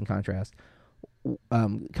 completely lost in contrast,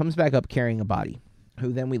 comes back up carrying a body,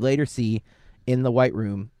 who then we later see in the white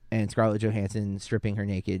room, and Scarlett Johansson stripping her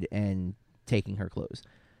naked and taking her clothes.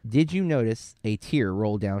 Did you notice a tear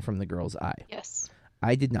roll down from the girl's eye? Yes.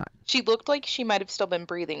 I did not. She looked like she might have still been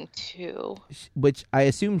breathing too. Which I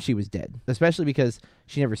assumed she was dead, especially because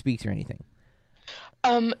she never speaks or anything.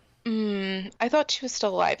 Um, I thought she was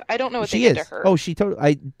still alive. I don't know what they She did is. to her. Oh, she totally.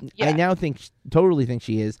 I Yeah. now totally think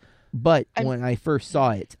she is. But I'm- when I first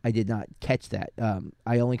saw it, I did not catch that.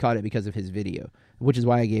 I only caught it because of his video, which is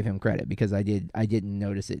why I gave him credit, because I didn't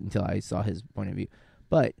notice it until I saw his point of view.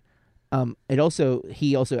 But he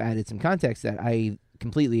also added some context that I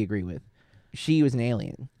completely agree with. She was an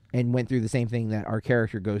alien and went through the same thing that our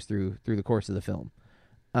character goes through the course of the film.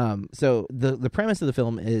 So the premise of the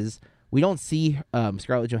film is we don't see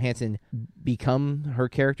Scarlett Johansson become her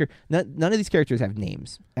character. None of these characters have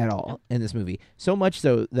names at all in this movie. So much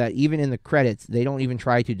so that even in the credits, they don't even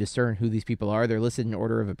try to discern who these people are. They're listed in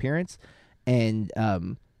order of appearance, and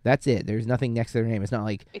that's it. There's nothing next to their name. It's not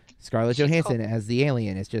like Scarlett She's Johansson called as the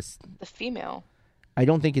alien. It's just, the female. I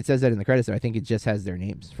don't think it says that in the credits, though. I think it just has their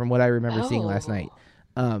names. From what I remember seeing last Oh.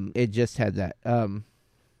 night, it just had that.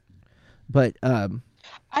 But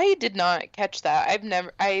I did not catch that.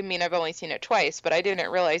 I've only seen it twice, but I didn't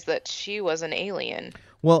realize that she was an alien.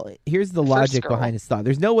 well, here's the First logic girl. behind his thought.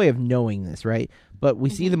 There's no way of knowing this, right? But we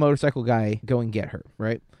see the motorcycle guy go and get her,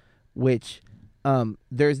 right? Which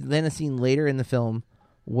there's then a scene later in the film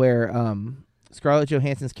where Scarlett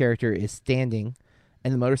Johansson's character is standing,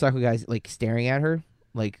 and the motorcycle guy's like staring at her,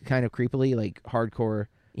 like kind of creepily, like hardcore,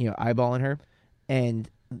 eyeballing her, and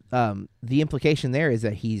the implication there is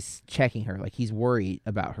that he's checking her, like he's worried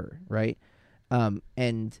about her, right?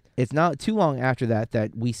 And it's not too long after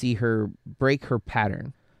that we see her break her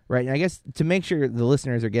pattern, right? And I guess to make sure the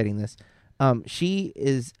listeners are getting this, she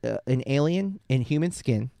is an alien in human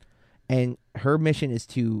skin, and her mission is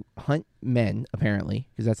to hunt men, apparently,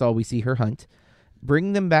 because that's all we see her hunt,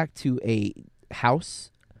 bring them back to a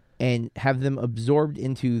house, and have them absorbed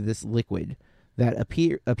into this liquid that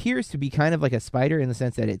appears to be kind of like a spider in the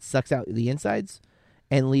sense that it sucks out the insides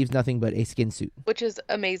and leaves nothing but a skin suit. Which is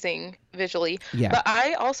amazing visually. Yeah. But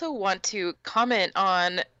I also want to comment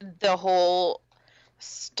on the whole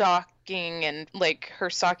stalking and like her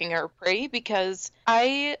stalking her prey, because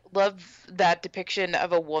I love that depiction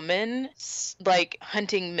of a woman like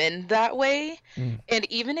hunting men that way.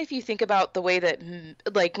 And even if you think about the way that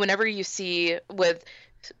like whenever you see with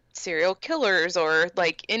serial killers or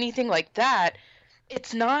like anything like that,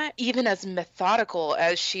 it's not even as methodical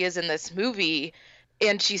as she is in this movie,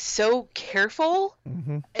 and she's so careful.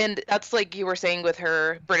 And that's like you were saying with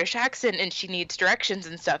her British accent, and she needs directions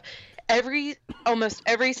and stuff. Almost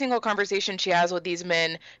every single conversation she has with these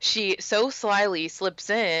men, she so slyly slips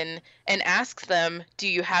in and asks them, do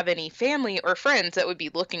you have any family or friends that would be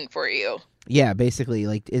looking for you? Yeah, basically,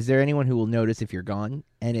 like, is there anyone who will notice if you're gone?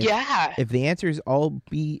 And if the answers all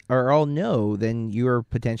no, then you're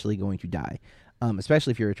potentially going to die. Especially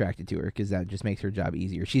if you're attracted to her, because that just makes her job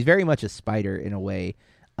easier. She's very much a spider in a way,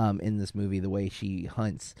 in this movie, the way she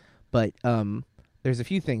hunts. But there's a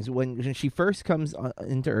few things when she first comes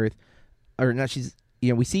into Earth, or not.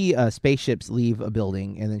 We see spaceships leave a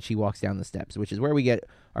building, and then she walks down the steps, which is where we get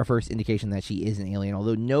our first indication that she is an alien.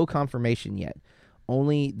 Although no confirmation yet.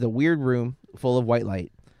 Only the weird room full of white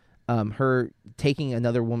light, her taking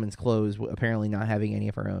another woman's clothes, apparently not having any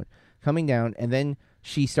of her own, coming down, and then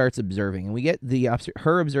she starts observing. And we get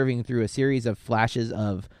her observing through a series of flashes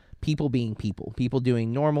of people being people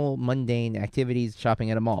doing normal, mundane activities, shopping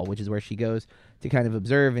at a mall, which is where she goes to kind of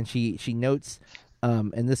observe. And she notes,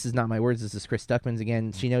 and this is not my words, this is Chris Stuckman's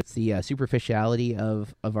again, she notes the superficiality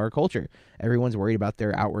of our culture. Everyone's worried about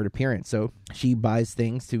their outward appearance. So she buys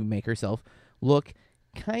things to make herself look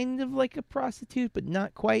kind of like a prostitute, but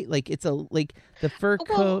not quite. Like it's the fur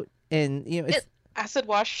coat, and it's acid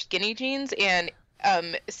wash skinny jeans and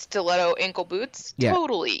stiletto ankle boots. Yeah.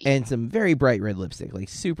 Totally. And some very bright red lipstick, like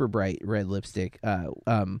super bright red lipstick.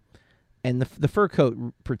 And the fur coat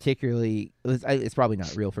particularly, it's probably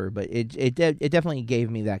not real fur, but it definitely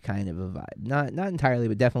gave me that kind of a vibe. Not entirely,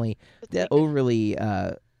 but definitely overly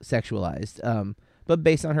sexualized. But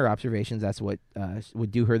based on her observations, that's what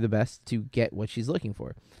would do her the best to get what she's looking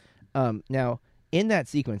for. Now, in that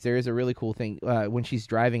sequence, there is a really cool thing when she's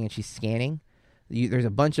driving and she's scanning. There's a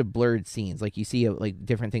bunch of blurred scenes. Like you see, like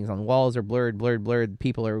different things on walls are blurred.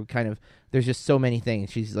 People are kind of. There's just so many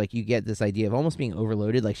things. She's like, you get this idea of almost being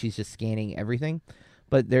overloaded. Like she's just scanning everything.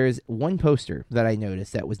 But there's one poster that I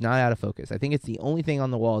noticed that was not out of focus. I think it's the only thing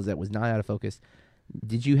on the walls that was not out of focus.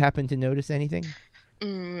 Did you happen to notice anything?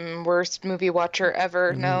 Worst movie watcher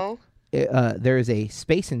ever. No. There is a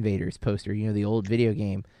Space Invaders poster, the old video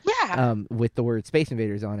game. Yeah. With the word Space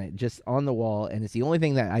Invaders on it, just on the wall, and it's the only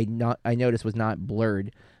thing that I noticed was not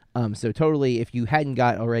blurred. So totally, if you hadn't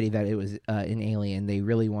got already that it was an alien, they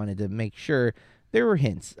really wanted to make sure there were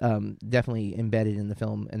hints definitely embedded in the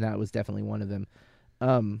film, and that was definitely one of them.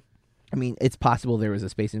 I mean, it's possible there was a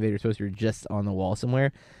Space Invaders poster just on the wall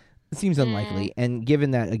somewhere. It seems unlikely. And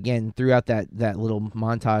given that, again, throughout that little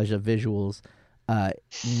montage of visuals,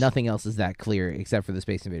 nothing else is that clear except for the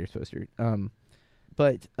Space Invaders poster.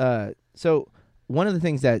 So one of the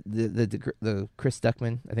things that the Chris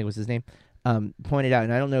Stuckman, I think was his name, pointed out,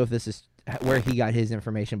 and I don't know if this is where he got his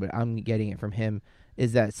information, but I'm getting it from him,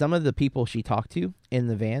 is that some of the people she talked to in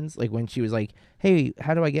the vans, like when she was like, hey,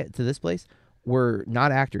 how do I get to this place, were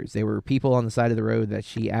not actors. They were people on the side of the road that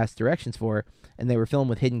she asked directions for, and they were filmed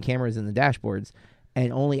with hidden cameras in the dashboards.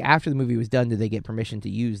 And only after the movie was done did they get permission to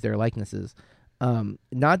use their likenesses.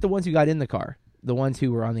 Not the ones who got in the car. The ones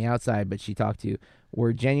who were on the outside but she talked to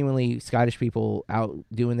were genuinely Scottish people out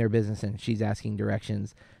doing their business, and she's asking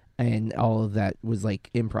directions, and all of that was like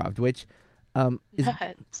improv, which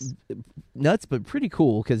is nuts, but pretty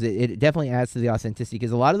cool because it definitely adds to the authenticity,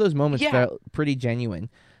 because a lot of those moments felt pretty genuine.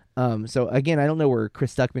 So again, I don't know where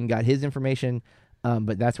Chris Stuckman got his information,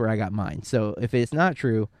 but that's where I got mine. So if it's not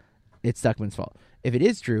true, it's Stuckman's fault. If it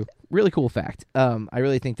is true, really cool fact. I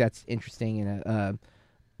really think that's interesting, and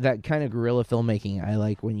that kind of guerrilla filmmaking I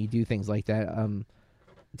like when you do things like that.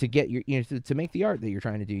 To get your, to make the art that you're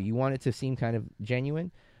trying to do, you want it to seem kind of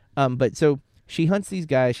genuine. But so she hunts these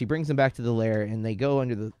guys, she brings them back to the lair, and they go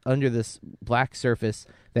under this black surface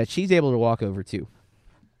that she's able to walk over to.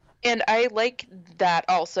 And I like that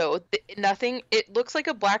also. Nothing, it looks like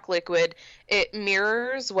a black liquid. It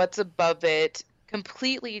mirrors what's above it,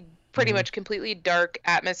 pretty much completely dark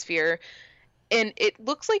atmosphere. And it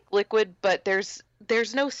looks like liquid, but there's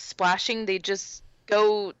no splashing. They just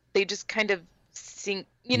kind of sink.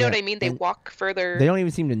 You know what I mean? They walk further. They don't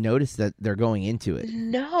even seem to notice that they're going into it.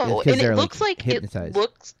 No, and it looks like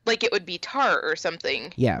it would be tar or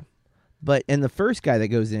something. Yeah. But in the first guy that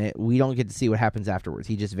goes in it, we don't get to see what happens afterwards.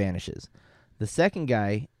 He just vanishes. The second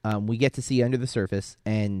guy, we get to see under the surface,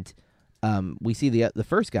 and we see the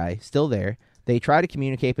first guy still there. They try to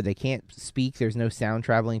communicate, but they can't speak. There's no sound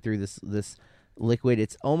traveling through this liquid.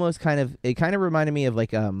 It's almost it kind of reminded me of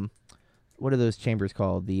like what are those chambers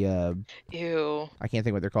called? The ew. I can't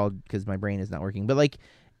think what they're called because my brain is not working. But like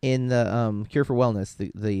in the Cure for Wellness,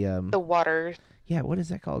 the water. Yeah, what is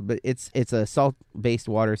that called? But it's a salt-based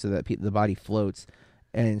water so that the body floats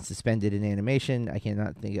and suspended in animation. I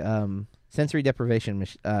cannot think. Sensory deprivation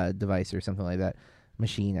device or something like that.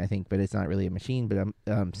 Machine, I think, but it's not really a machine. But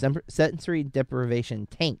sensory deprivation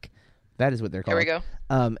tank. That is what they're called. There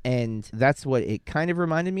we go. And that's what it kind of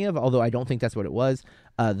reminded me of, although I don't think that's what it was.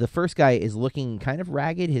 The first guy is looking kind of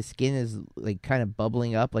ragged. His skin is like kind of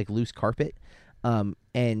bubbling up like loose carpet.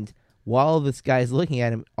 And while this guy is looking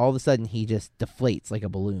at him, all of a sudden he just deflates like a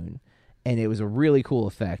balloon. And it was a really cool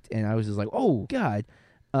effect. And I was just like, oh, God.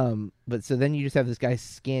 But so then you just have this guy's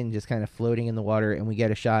skin just kind of floating in the water, and we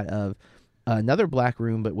get a shot of another black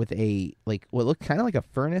room, but with a, like, what looked kind of like a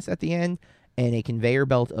furnace at the end, and a conveyor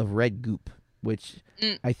belt of red goop, which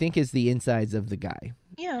I think is the insides of the guy.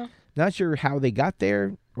 Yeah. Not sure how they got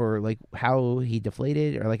there, or like how he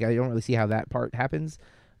deflated, or like I don't really see how that part happens,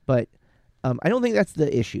 but I don't think that's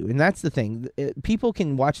the issue, and that's the thing. People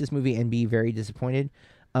can watch this movie and be very disappointed.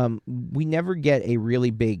 We never get a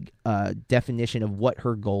really big definition of what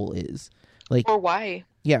her goal is, like, or why.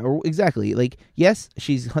 Yeah, or exactly. Like, yes,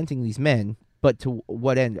 she's hunting these men, but to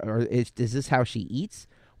what end? Or is this how she eats?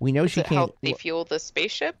 We know she can't. How they fuel the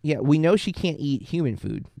spaceship? Yeah, we know she can't eat human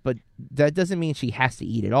food, but that doesn't mean she has to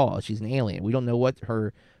eat it all. She's an alien. We don't know what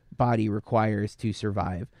her body requires to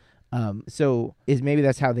survive. So maybe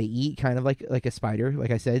that's how they eat, kind of like a spider, like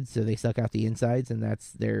I said. So they suck out the insides, and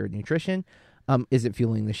that's their nutrition. Is it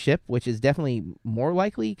fueling the ship, which is definitely more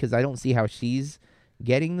likely because I don't see how she's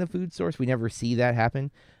getting the food source. We never see that happen.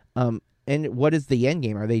 And what is the end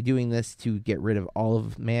game? Are they doing this to get rid of all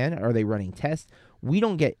of man? Are they running tests? We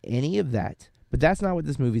don't get any of that, but that's not what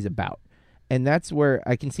this movie's about. And that's where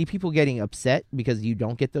I can see people getting upset because you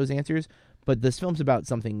don't get those answers. But this film's about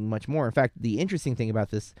something much more. In fact, the interesting thing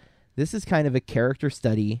about this is kind of a character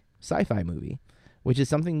study sci-fi movie, which is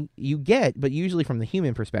something you get, but usually from the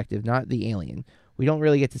human perspective, not the alien. We don't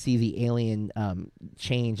really get to see the alien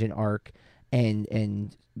change an arc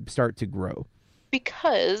and start to grow.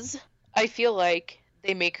 Because I feel like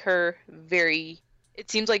they make her very... It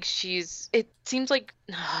seems like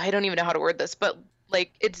I don't even know how to word this, but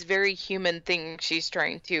like it's very human thing she's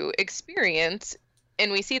trying to experience.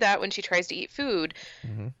 And we see that when she tries to eat food,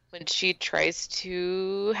 when she tries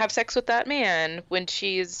to have sex with that man, when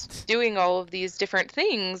she's doing all of these different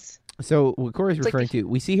things. So what Corey's referring to,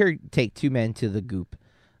 we see her take two men to the goop.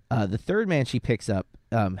 The third man she picks up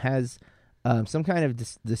has some kind of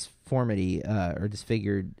disformity or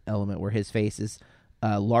disfigured element where his face is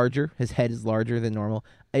larger, his head is larger than normal.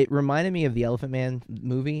 It reminded me of the Elephant Man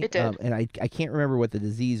movie. It did. And I can't remember what the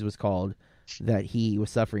disease was called that he was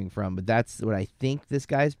suffering from, but that's what I think this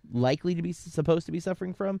guy's likely to be supposed to be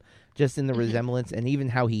suffering from, just in the resemblance and even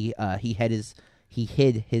how he hid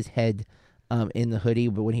his head in the hoodie,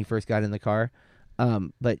 but when he first got in the car.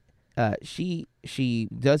 But she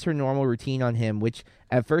does her normal routine on him, which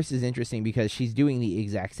at first is interesting because she's doing the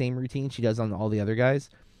exact same routine she does on all the other guys,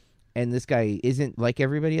 and this guy isn't like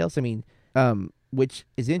everybody else. I mean, which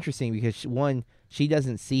is interesting because she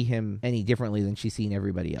doesn't see him any differently than she's seen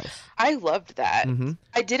everybody else. I loved that. Mm-hmm.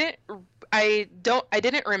 I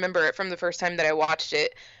didn't remember it from the first time that I watched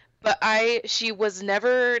it, but she was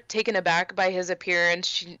never taken aback by his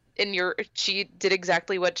appearance. She did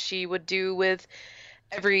exactly what she would do with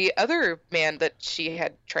every other man that she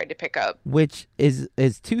had tried to pick up. Which is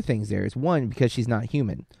two things there. Is one, because she's not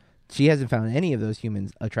human. She hasn't found any of those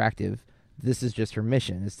humans attractive. This is just her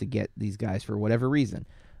mission, is to get these guys for whatever reason.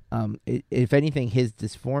 If anything, his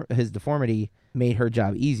deformity made her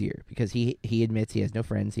job easier because he admits he has no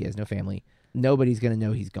friends, he has no family. Nobody's going to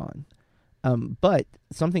know he's gone. But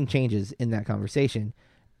something changes in that conversation,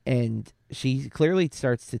 and she clearly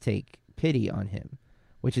starts to take pity on him,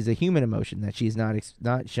 which is a human emotion that she's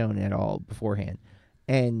not shown at all beforehand.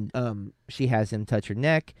 And she has him touch her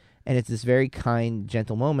neck, and it's this very kind,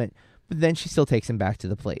 gentle moment. But then she still takes him back to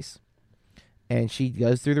the place, and she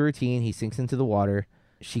goes through the routine. He sinks into the water.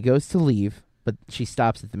 She goes to leave, but she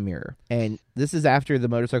stops at the mirror. And this is after the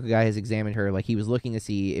motorcycle guy has examined her, like he was looking to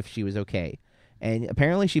see if she was okay. And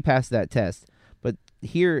apparently she passed that test. But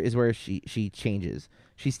here is where she changes.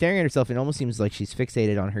 She's staring at herself, and it almost seems like she's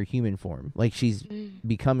fixated on her human form. Like she's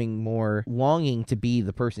becoming more longing to be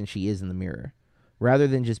the person she is in the mirror. Rather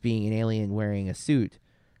than just being an alien wearing a suit,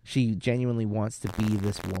 she genuinely wants to be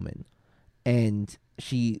this woman. And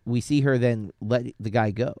we see her then let the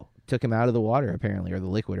guy go. Took him out of the water, apparently, or the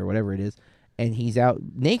liquid, or whatever it is. And he's out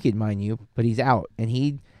naked, mind you, but he's out. And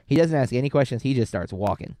he doesn't ask any questions. He just starts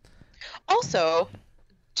walking. Also,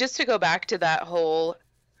 just to go back to that whole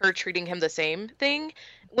her treating him the same thing,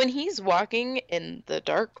 when he's walking in the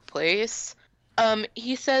dark place,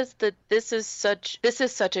 he says that this is such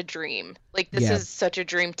a dream. Like, this is such a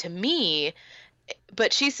dream to me.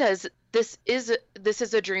 But she says this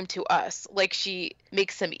is a dream to us. Like, she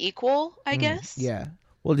makes them equal, I guess. Yeah.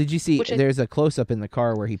 Well, did you see? There's a close up in the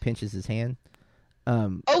car where he pinches his hand.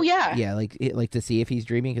 Oh yeah. Yeah, like to see if he's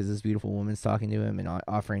dreaming because this beautiful woman's talking to him and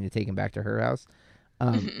offering to take him back to her house.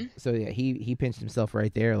 So yeah, he pinched himself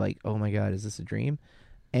right there. Like, oh my God, is this a dream?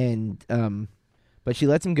 And but she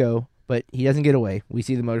lets him go, but he doesn't get away. We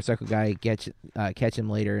see the motorcycle guy catch him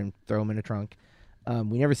later and throw him in a trunk.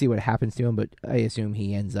 We never see what happens to him, but I assume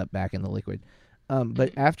he ends up back in the liquid.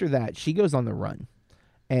 But after that, she goes on the run.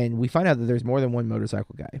 And we find out that there's more than one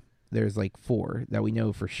motorcycle guy. There's like 4 that we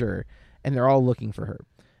know for sure. And they're all looking for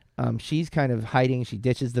her. She's kind of hiding. She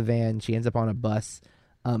ditches the van. She ends up on a bus.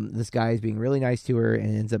 This guy is being really nice to her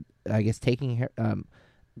and ends up, I guess, taking her,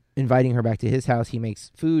 inviting her back to his house. He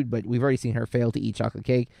makes food, but we've already seen her fail to eat chocolate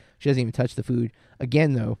cake. She doesn't even touch the food.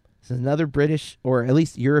 Again, though, this is another British or at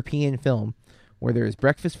least European film where there is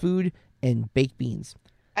breakfast food and baked beans.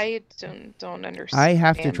 I don't understand. I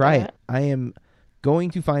have to try it. I am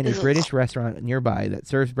going to find a British restaurant nearby that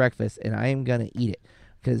serves breakfast, and I am going to eat it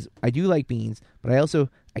because I do like beans, but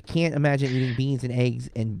I can't imagine eating beans and eggs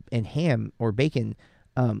and ham or bacon,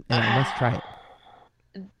 and I must try it.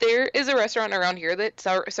 There is a restaurant around here that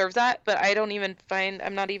serves that, but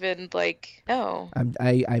I'm not even like, no.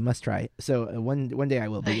 I must try it. So one day I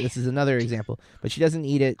will. But this is another example. But she doesn't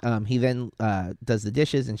eat it. He then does the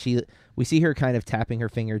dishes, and we see her kind of tapping her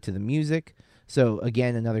finger to the music. So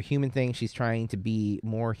again, another human thing. She's trying to be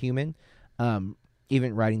more human.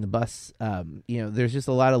 Even riding the bus, there's just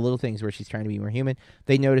a lot of little things where she's trying to be more human.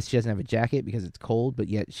 They notice she doesn't have a jacket because it's cold, but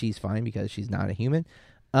yet she's fine because she's not a human.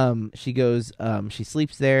 She goes, she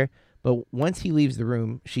sleeps there, but once he leaves the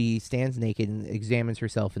room, she stands naked and examines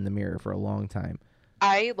herself in the mirror for a long time.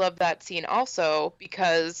 I love that scene also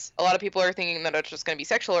because a lot of people are thinking that it's just going to be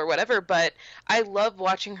sexual or whatever, but I love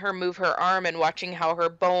watching her move her arm and watching how her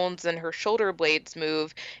bones and her shoulder blades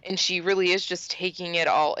move, and she really is just taking it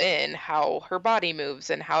all in, how her body moves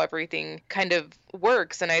and how everything kind of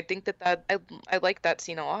works, and I think that I like that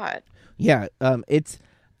scene a lot. Yeah, it's,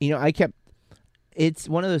 it's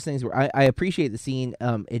one of those things where I appreciate the scene.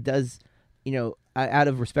 It does, out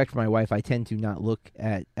of respect for my wife, I tend to not look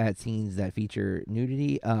at scenes that feature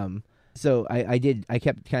nudity. So I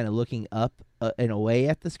kept kind of looking up and away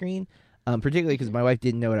at the screen. Particularly because my wife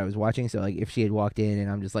didn't know what I was watching. So like, if she had walked in and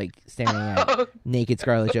I'm just like staring at naked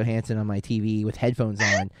Scarlett Johansson on my TV with headphones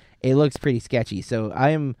on, it looks pretty sketchy. So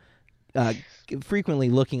I am frequently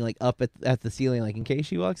looking like up at the ceiling, like in case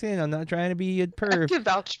she walks in. I'm not trying to be a perv. I can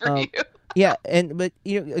vouch for you. Yeah, but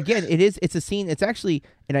again, it's a scene. It's actually,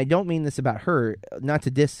 and I don't mean this about her, not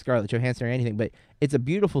to diss Scarlett Johansson or anything, but it's a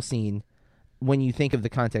beautiful scene when you think of the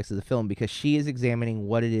context of the film, because she is examining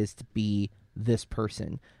what it is to be this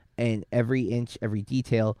person, and every inch, every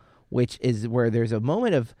detail, which is where there's a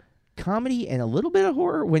moment of comedy and a little bit of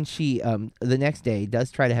horror when she the next day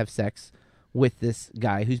does try to have sex with this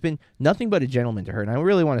guy who's been nothing but a gentleman to her. And I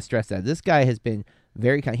really want to stress that this guy has been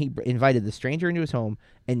very kind. He invited the stranger into his home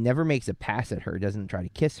and never makes a pass at her, doesn't try to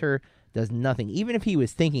kiss her, does nothing. Even if he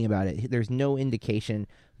was thinking about it, there's no indication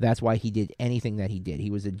that's why he did anything that he did.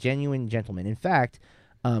 He was a genuine gentleman. In fact,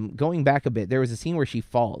 going back a bit, there was a scene where she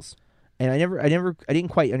falls, and I didn't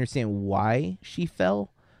quite understand why she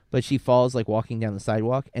fell, but she falls like walking down the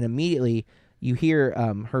sidewalk, and immediately you hear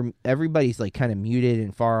everybody's like kind of muted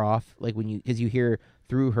and far off, like because you hear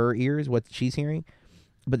through her ears what she's hearing,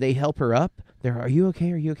 but they help her up. Are you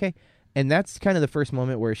okay? Are you okay? And that's kind of the first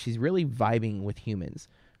moment where she's really vibing with humans.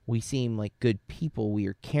 We seem like good people. We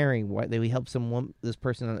are caring. We help this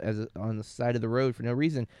person on the side of the road for no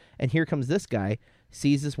reason. And here comes this guy,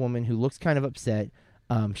 sees this woman who looks kind of upset.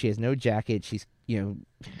 She has no jacket. She's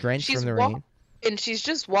drenched from the rain. And she's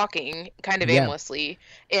just walking kind of aimlessly.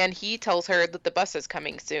 And he tells her that the bus is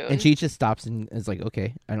coming soon. And she just stops and is like,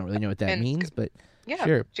 okay, I don't really know what that means, but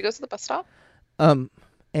sure. She goes to the bus stop.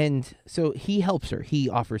 And so he helps her. He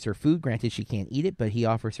offers her food. Granted, she can't eat it, but he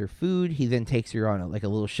offers her food. He then takes her on a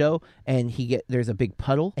little show, and there's a big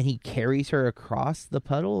puddle, and he carries her across the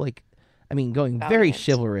puddle. Going very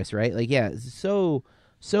chivalrous, right? So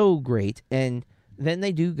great. And then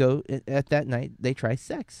they do go at that night. They try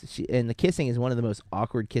sex, and the kissing is one of the most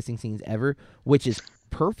awkward kissing scenes ever, which is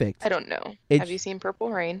perfect. I don't know. Have you seen Purple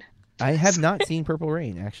Rain? I have not seen Purple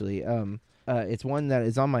Rain, actually. It's one that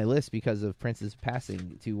is on my list because of Prince's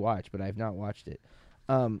passing to watch, but I have not watched it.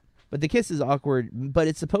 But the kiss is awkward, but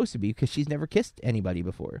it's supposed to be because she's never kissed anybody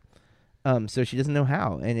before. So she doesn't know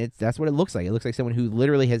how, and that's what it looks like. It looks like someone who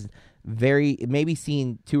literally has maybe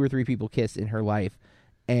seen 2 or 3 people kiss in her life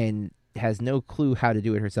and has no clue how to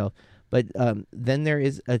do it herself. But then there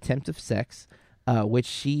is attempt of sex, which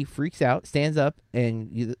she freaks out, stands up,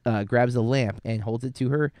 and grabs a lamp and holds it to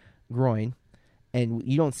her groin. And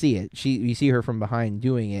you don't see it. You see her from behind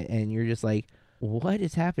doing it, and you're just like, what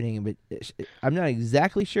is happening? But I'm not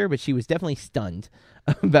exactly sure, but she was definitely stunned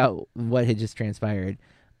about what had just transpired.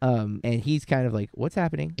 And he's kind of like, what's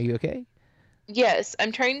happening? Are you okay? Yes,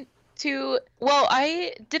 I'm trying to... Well,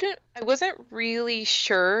 I wasn't really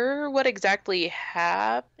sure what exactly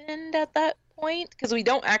happened at that point, because we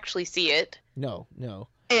don't actually see it. No.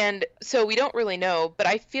 And so we don't really know, but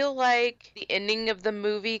I feel like the ending of the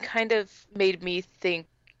movie kind of made me think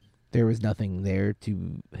there was nothing there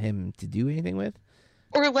to him to do anything with?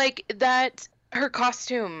 Or like that her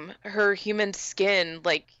costume, her human skin,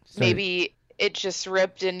 maybe it just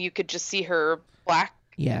ripped and you could just see her blackness.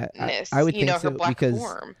 Yeah, I would think her so, black because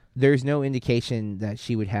form. There's no indication that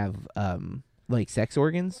she would have sex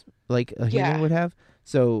organs like a human would have.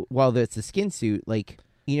 So while it's a skin suit, this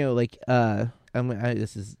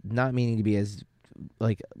is not meaning to be as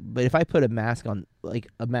but if I put a mask on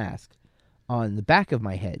the back of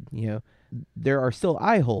my head, there are still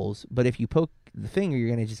eye holes, but if you poke the finger, you're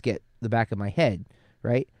going to just get the back of my head,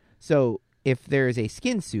 right? So if there is a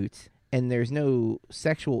skin suit and there's no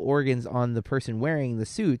sexual organs on the person wearing the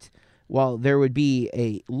suit, while there would be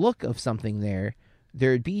a look of something there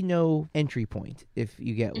would be no entry point, if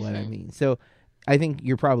you get what I mean. So I think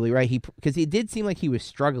you're probably right. Because it did seem like he was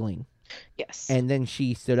struggling. Yes. And then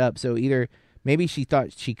she stood up. So either maybe she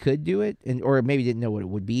thought she could do it, or maybe didn't know what it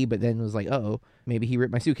would be, but then was like, uh-oh, maybe he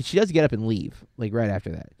ripped my suit. Because she does get up and leave, right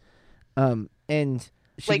after that. And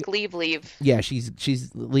she, leave. Yeah,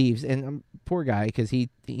 she's leaves. And poor guy, because he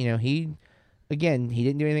didn't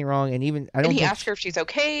do anything wrong. And even, I don't think asked her if she's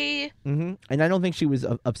okay. Mm-hmm. And I don't think she was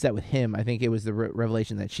upset with him. I think it was the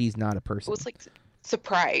revelation that she's not a person. It was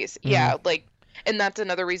surprise. Mm-hmm. Yeah, and that's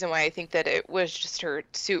another reason why I think that it was just her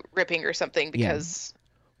suit ripping or something, because... Yeah.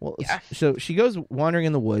 Well, so she goes wandering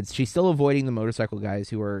in the woods. She's still avoiding the motorcycle guys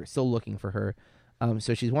who are still looking for her.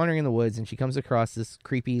 So she's wandering in the woods, and she comes across this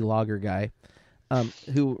creepy logger guy,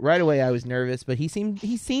 who right away I was nervous, but he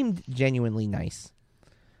seemed genuinely nice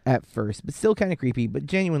at first, but still kind of creepy, but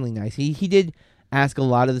genuinely nice. He did ask a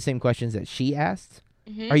lot of the same questions that she asked.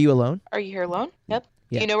 Mm-hmm. Are you alone? Are you here alone? Yep.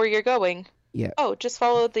 Yeah. Do you know where you're going? Yeah. Oh, just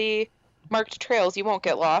follow the marked trails, you won't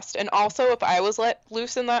get lost. And also, if I was let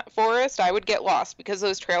loose in that forest, I would get lost because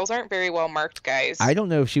those trails aren't very well marked, guys. I don't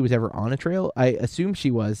know if she was ever on a trail. I assume she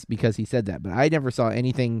was because he said that, but I never saw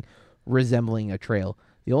anything resembling a trail.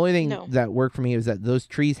 The only thing that worked for me was that those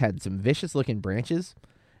trees had some vicious looking branches,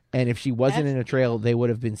 and if she wasn't in a trail, they would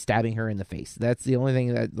have been stabbing her in the face. That's the only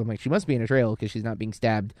thing that I'm like, she must be in a trail because she's not being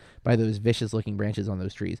stabbed by those vicious looking branches on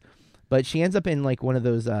those trees. But she ends up in like one of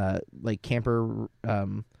those like camper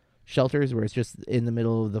shelters where it's just in the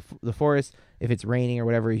middle of the forest. If it's raining or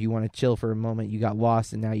whatever, if you want to chill for a moment, you got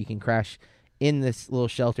lost and now you can crash in this little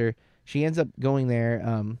shelter. She ends up going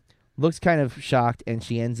there, looks kind of shocked, and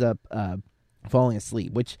she ends up falling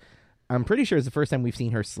asleep, which I'm pretty sure is the first time we've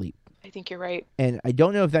seen her sleep. I think you're right. And I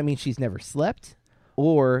don't know if that means she's never slept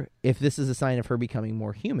or if this is a sign of her becoming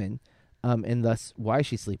more human, and thus why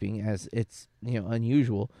she's sleeping, as it's, you know,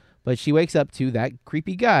 unusual. But she wakes up to that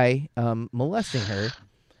creepy guy molesting her,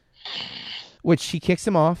 which she kicks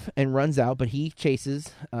him off and runs out, but he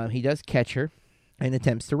chases. He does catch her and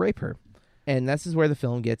attempts to rape her. And this is where the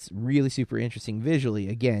film gets really super interesting visually.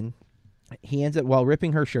 Again, he ends up, while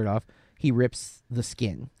ripping her shirt off, he rips the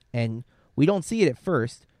skin. And we don't see it at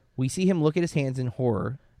first. We see him look at his hands in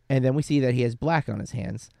horror, and then we see that he has black on his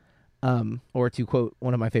hands. Or to quote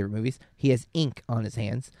one of my favorite movies, he has ink on his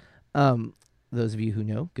hands. Those of you who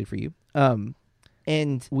know, good for you.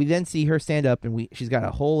 And we then see her stand up, and she's got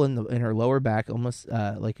a hole in her lower back, almost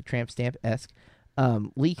like a tramp stamp-esque,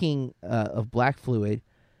 leaking of black fluid.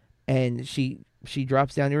 And she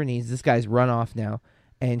drops down to her knees. This guy's run off now,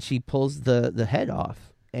 and she pulls the head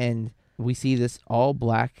off, and we see this all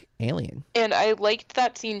black alien. And I liked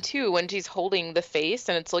that scene too when she's holding the face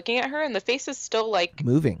and it's looking at her, and the face is still like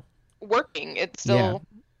moving, working. It's still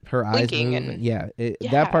her eyes move, and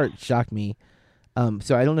that part shocked me.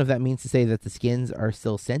 So I don't know if that means to say that the skins are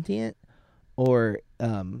still sentient, or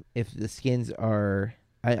if the skins are.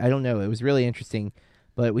 I don't know. It was really interesting,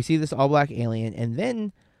 but we see this all black alien, and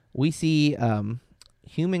then we see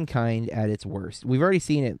humankind at its worst. We've already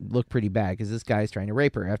seen it look pretty bad because this guy's trying to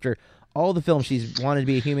rape her. After all the film, she's wanted to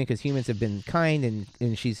be a human because humans have been kind,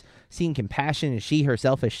 and she's seen compassion, and she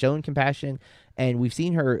herself has shown compassion, and we've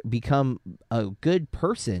seen her become a good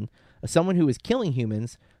person, someone who is killing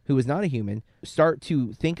humans, who is not a human, start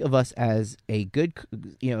to think of us as a good,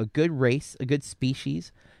 a good race, a good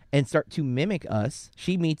species, and start to mimic us.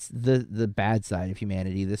 She meets the bad side of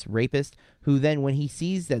humanity, this rapist, who then, when he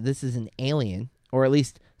sees that this is an alien, or at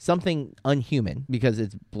least something unhuman, because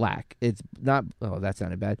it's black. It's not, oh, that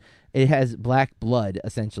sounded bad. It has black blood,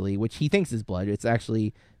 essentially, which he thinks is blood. It's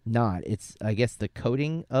actually not. It's, I guess, the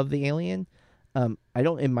coating of the alien.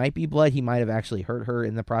 It might be blood. He might have actually hurt her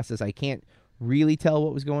in the process. I can't really tell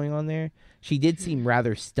what was going on there. She did seem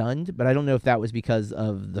rather stunned, but I don't know if that was because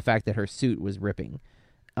of the fact that her suit was ripping.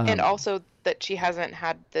 And also that she hasn't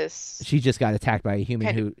had this. She just got attacked by a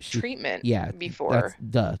human treatment before.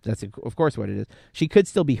 That's of course what it is. She could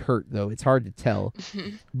still be hurt, though. It's hard to tell.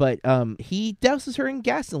 But he douses her in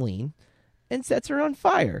gasoline and sets her on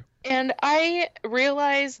fire. And I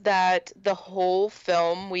realized that the whole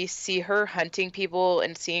film, we see her hunting people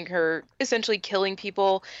and seeing her essentially killing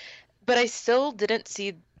people, but I still didn't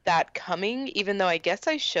see that coming, even though I guess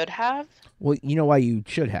I should have. Well, you know why you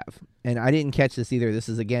should have. And I didn't catch this either. This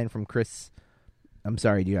is, again, from Chris. I'm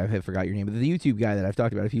sorry, dude. I forgot your name. But the YouTube guy that I've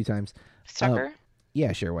talked about a few times. Sucker?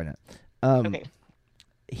 Yeah, sure. Why not? Okay.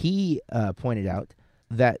 He pointed out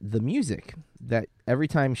that the music, that every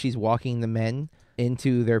time she's walking the men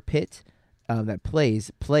into their pit, that plays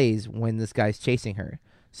when this guy's chasing her.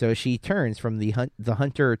 So she turns from the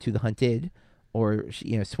hunter to the hunted, or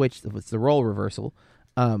switch. It's the role reversal.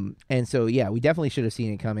 And so, yeah, we definitely should have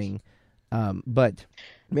seen it coming. But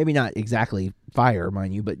maybe not exactly fire,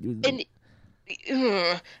 mind you, but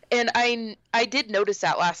and I did notice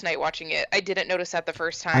that last night watching it. I didn't notice that the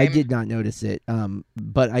first time. I did not notice it.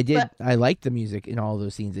 But I did. I liked the music in all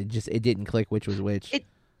those scenes. It didn't click which was which.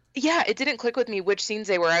 It didn't click with me which scenes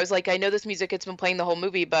they were. I was like, I know this music. It's been playing the whole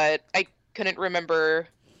movie, but I couldn't remember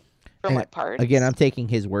from what parts. Again, I'm taking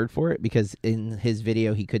his word for it because in his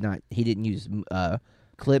video he didn't use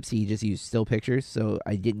clips. He just used still pictures, so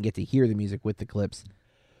I didn't get to hear the music with the clips.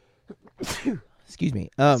 Excuse me.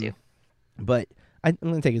 But I'm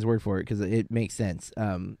going to take his word for it because it makes sense.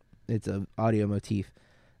 It's an audio motif.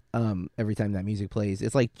 Every time that music plays,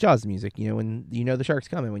 it's like Jaws music. When the shark's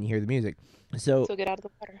coming when you hear the music. So get out of the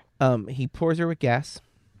water. He pours her with gas.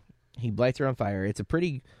 He lights her on fire. It's a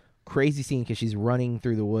pretty crazy scene because she's running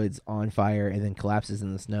through the woods on fire and then collapses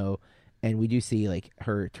in the snow, and we do see like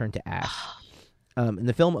her turn to ash. And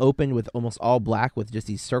the film opened with almost all black with just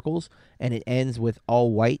these circles, and it ends with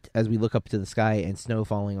all white as we look up to the sky and snow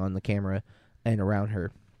falling on the camera and around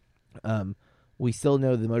her. We still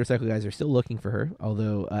know the motorcycle guys are still looking for her,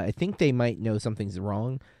 although I think they might know something's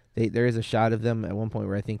wrong. There is a shot of them at one point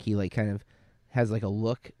where I think he like kind of has like a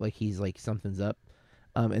look like he's like something's up.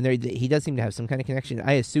 And he does seem to have some kind of connection.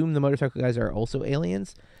 I assume the motorcycle guys are also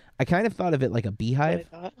aliens. I kind of thought of it like a beehive.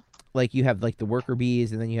 Like you have like the worker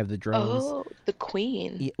bees and then you have the drones. Oh, the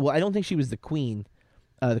queen. Yeah, well, I don't think she was the queen.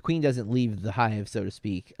 The queen doesn't leave the hive, so to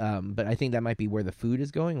speak. But I think that might be where the food is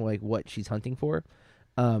going, like what she's hunting for.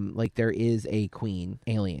 Like there is a queen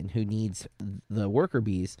alien who needs the worker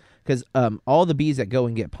bees because all the bees that go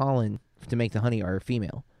and get pollen to make the honey are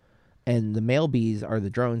female, and the male bees are the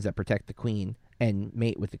drones that protect the queen and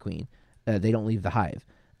mate with the queen. They don't leave the hive.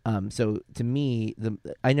 So to me,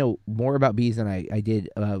 I know more about bees than I did.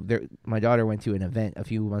 My daughter went to an event a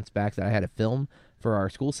few months back that I had a film for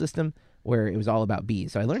our school system where it was all about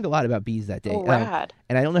bees. So I learned a lot about bees that day. Oh, rad.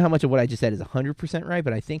 And I don't know how much of what I just said is 100% right,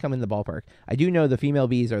 but I think I'm in the ballpark. I do know the female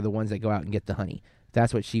bees are the ones that go out and get the honey.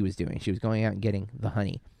 That's what she was doing. She was going out and getting the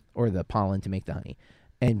honey or the pollen to make the honey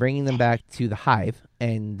and bringing them back to the hive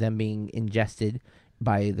and them being ingested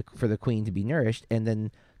for the queen to be nourished. And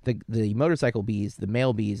then the motorcycle bees, the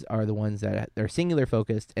male bees, are the ones that are singular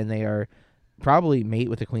focused, and they are probably mate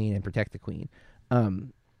with the queen and protect the queen.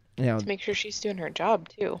 To make sure she's doing her job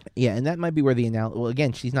too. Yeah, and that might be where the analogy. Well,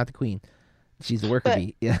 again, she's not the queen; she's the worker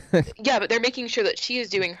bee. Yeah, yeah, but they're making sure that she is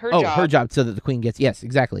doing her job. Oh, her job, so that the queen gets. Yes,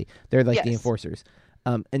 exactly. They're like the enforcers.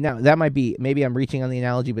 And now that might be maybe I'm reaching on the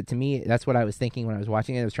analogy, but to me, that's what I was thinking when I was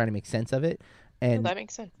watching it. I was trying to make sense of it, and that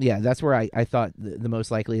makes sense. Yeah, that's where I thought the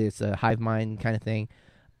most likely it's a hive mind kind of thing.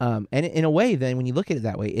 And in a way, then, when you look at it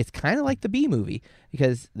that way, it's kind of like the bee movie,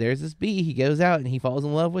 because there's this bee, he goes out and he falls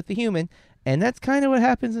in love with the human, and that's kind of what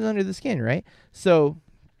happens in Under the Skin, right? So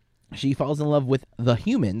she falls in love with the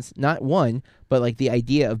humans, not one, but like the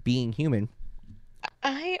idea of being human.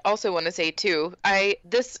 I also want to say, too,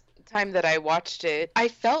 this time that I watched it, I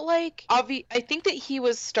felt like, I think that he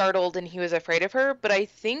was startled and he was afraid of her, but I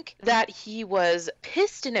think that he was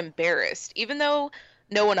pissed and embarrassed, even though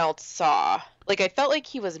no one else saw. Like, I felt like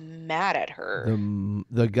he was mad at her.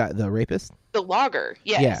 The guy, the rapist? The logger,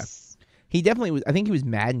 yes. Yeah. He definitely was. I think he was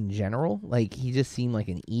mad in general. Like, he just seemed like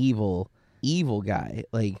an evil guy.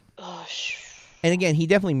 Like, and again, he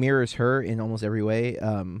definitely mirrors her in almost every way.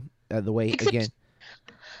 The way, again,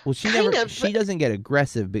 well, she doesn't get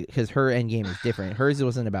aggressive because her end game is different. Hers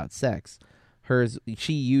wasn't about sex.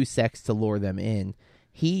 She used sex to lure them in.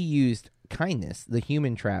 He used kindness, the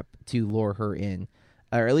human trap, to lure her in.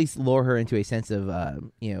 Or at least lure her into a sense of,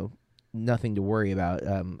 nothing to worry about.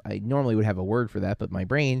 I normally would have a word for that, but my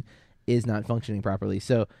brain is not functioning properly.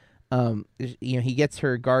 So, he gets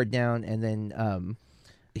her guard down, and then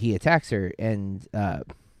he attacks her and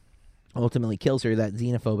ultimately kills her. That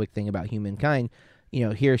xenophobic thing about humankind.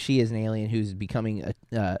 Here she is an alien who's becoming,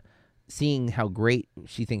 seeing how great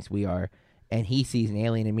she thinks we are, and he sees an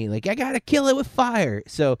alien in me like, I gotta kill it with fire.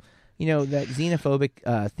 So, that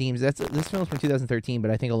xenophobic themes. This film's from 2013, but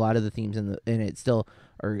I think a lot of the themes in it still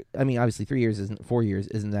are. I mean, obviously 4 years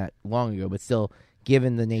isn't that long ago, but still,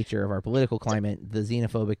 given the nature of our political climate, the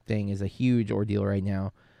xenophobic thing is a huge ordeal right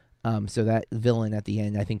now. So that villain at the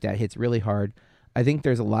end, I think that hits really hard. I think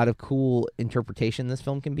there's a lot of cool interpretation this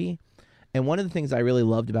film can be, and one of the things I really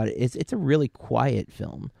loved about it is it's a really quiet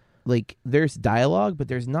film. Like, there's dialogue, but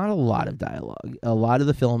there's not a lot of dialogue. A lot of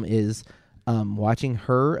the film is watching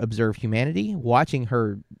her observe humanity, watching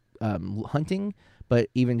her hunting, but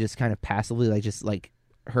even just kind of passively, like just like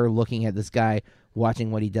her looking at this guy,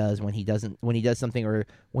 watching what he does when he does something, or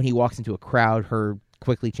when he walks into a crowd, her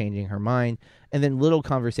quickly changing her mind, and then little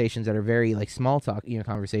conversations that are very like small talk,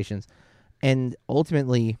 conversations. And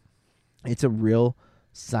ultimately, it's a real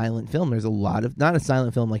silent film. There's a lot of, not a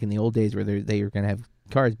silent film like in the old days where they were going to have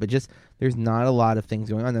cards, but just there's not a lot of things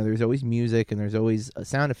going on. There's always music and there's always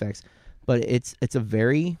sound effects. But it's a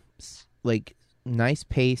very like nice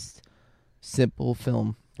paced, simple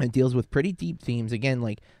film. It deals with pretty deep themes. Again,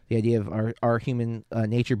 like the idea of our human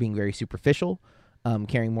nature being very superficial,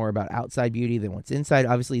 caring more about outside beauty than what's inside.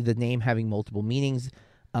 Obviously, the name having multiple meanings.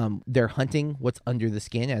 They're hunting what's under the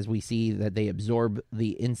skin, as we see that they absorb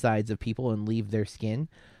the insides of people and leave their skin.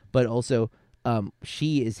 But also,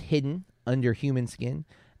 she is hidden under human skin.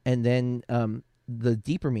 And then the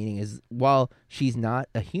deeper meaning is, while she's not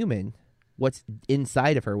a human, what's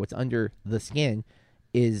inside of her, what's under the skin,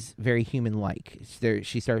 is very human-like.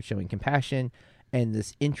 She starts showing compassion and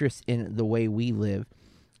this interest in the way we live.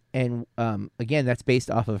 And again, that's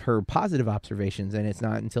based off of her positive observations, and it's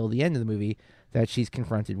not until the end of the movie that she's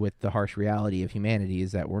confronted with the harsh reality of humanity,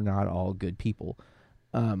 is that we're not all good people.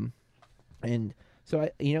 And so,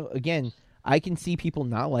 again, I can see people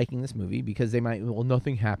not liking this movie because they might, well,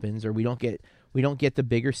 nothing happens, or we don't get the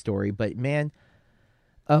bigger story. But man,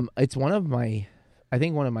 it's one of my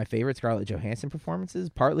favorite Scarlett Johansson performances,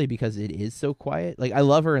 partly because it is so quiet. Like, I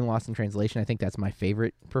love her in Lost in Translation. I think that's my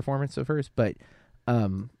favorite performance of hers, but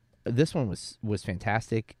this one was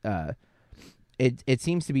fantastic. It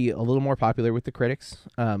seems to be a little more popular with the critics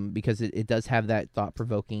because it does have that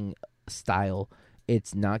thought-provoking style.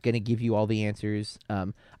 It's not going to give you all the answers.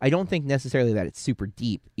 I don't think necessarily that it's super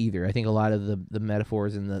deep either. I think a lot of the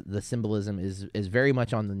metaphors and the symbolism is very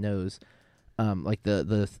much on the nose. Like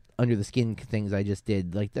the under the skin things I just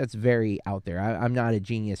did, like that's very out there. I'm not a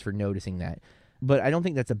genius for noticing that, but I don't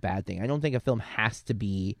think that's a bad thing. I don't think a film has to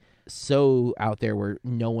be so out there where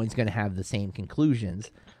no one's going to have the same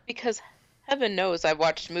conclusions. Because heaven knows I've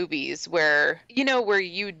watched movies where, where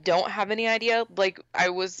you don't have any idea. Like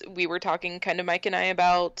we were talking kind of Mike and I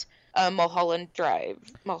about Mulholland Drive,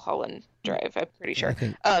 I'm pretty sure.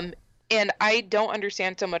 And I don't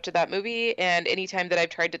understand so much of that movie, and anytime that I've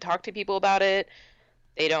tried to talk to people about it,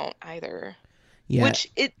 they don't either. Yeah.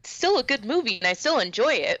 Which, it's still a good movie, and I still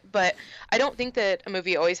enjoy it, but I don't think that a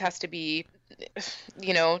movie always has to be,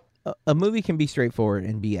 A movie can be straightforward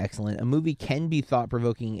and be excellent. A movie can be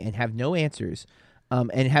thought-provoking and have no answers,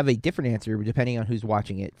 and have a different answer depending on who's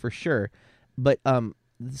watching it, for sure. But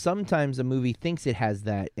sometimes a movie thinks it has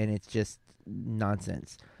that, and it's just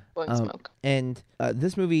nonsense. Smoke. And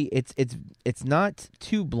this movie, it's not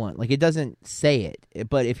too blunt. Like, it doesn't say it,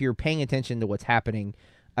 but if you're paying attention to what's happening,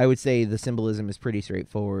 I would say the symbolism is pretty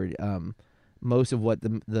straightforward. Most of what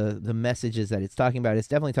the messages that it's talking about, it's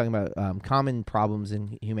definitely talking about common problems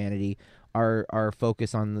in humanity. Our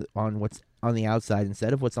focus on what's on the outside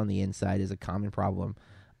instead of what's on the inside is a common problem.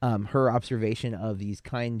 Her observation of these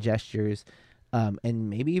kind gestures. And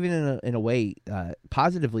maybe even in a way,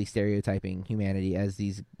 positively stereotyping humanity as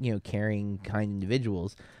these, caring, kind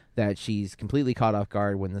individuals that she's completely caught off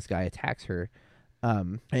guard when this guy attacks her.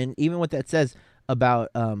 And even what that says about,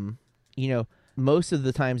 most of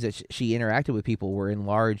the times that she interacted with people were in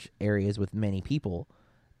large areas with many people.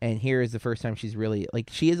 And here is the first time she's really, like,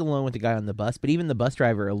 she is alone with the guy on the bus, but even the bus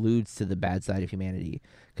driver alludes to the bad side of humanity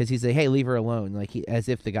because he's like, hey, leave her alone, like as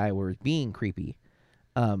if the guy were being creepy.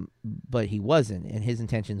 But he wasn't, and his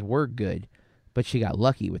intentions were good, but she got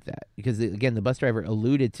lucky with that because, again, the bus driver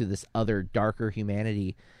alluded to this other darker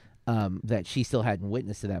humanity that she still hadn't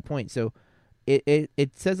witnessed to that point. So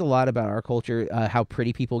it says a lot about our culture, how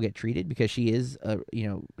pretty people get treated, because she is,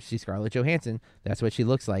 she's Scarlett Johansson. That's what she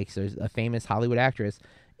looks like. So a famous Hollywood actress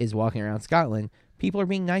is walking around Scotland. People are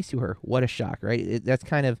being nice to her. What a shock, right? That's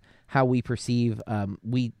kind of how we perceive.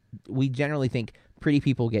 We generally think pretty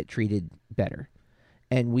people get treated better.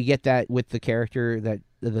 And we get that with the character that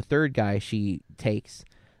the third guy she takes,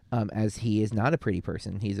 as he is not a pretty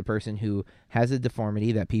person. He's a person who has a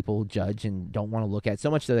deformity that people judge and don't want to look at,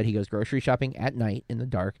 so much so that he goes grocery shopping at night in the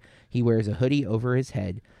dark. He wears a hoodie over his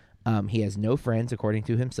head. He has no friends, according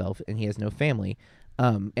to himself, and he has no family.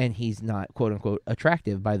 And he's not, quote-unquote,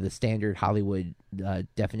 attractive by the standard Hollywood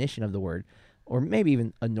definition of the word, or maybe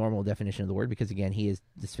even a normal definition of the word, because, again, he is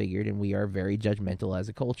disfigured, and we are very judgmental as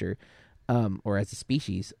a culture. Or as a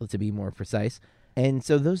species, to be more precise. And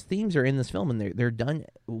so those themes are in this film, and they're done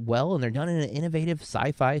well, and they're done in an innovative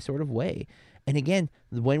sci-fi sort of way. And again,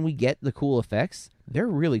 when we get the cool effects, they're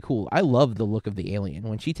really cool. I love the look of the alien.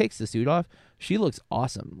 When she takes the suit off, she looks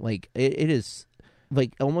awesome. Like, it is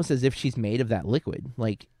like almost as if she's made of that liquid.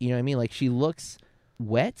 Like, you know what I mean? Like, she looks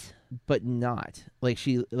wet, but not. Like,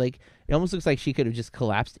 it almost looks like she could have just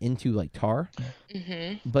collapsed into, like, tar.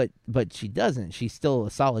 Mm-hmm. But she doesn't. She's still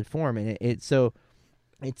a solid form, and it's a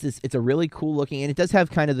really cool looking, and it does have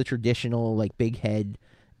kind of the traditional, like, big head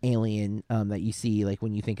alien that you see, like,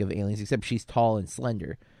 when you think of aliens, except she's tall and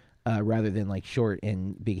slender, rather than, like, short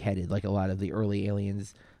and big headed, like a lot of the early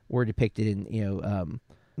aliens were depicted in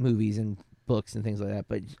movies and books and things like that.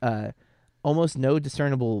 But almost no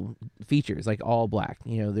discernible features, like all black.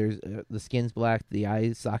 There's the skin's black, the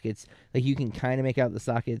eyes sockets, like you can kind of make out the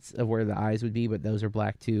sockets of where the eyes would be, but those are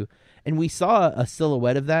black too. And we saw a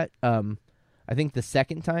silhouette of that. I think the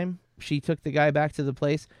second time she took the guy back to the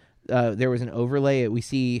place, there was an overlay. We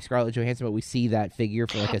see Scarlett Johansson, but we see that figure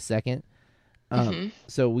for like a second.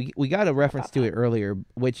 So we got a reference to it earlier,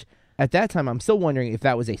 which at that time I'm still wondering if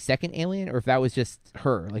that was a second alien or if that was just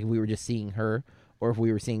her, like we were just seeing her, or if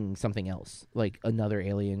we were seeing something else, like another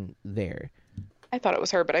alien there. I thought it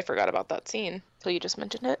was her, but I forgot about that scene till you just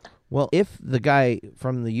mentioned it. Well, if the guy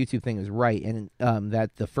from the YouTube thing is right, and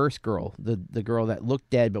that the first girl, the girl that looked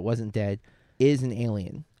dead but wasn't dead, is an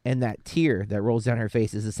alien, and that tear that rolls down her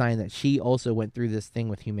face is a sign that she also went through this thing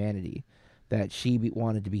with humanity, that she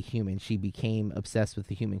wanted to be human. She became obsessed with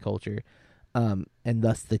the human culture, and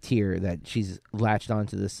thus the tear that she's latched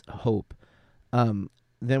onto this hope.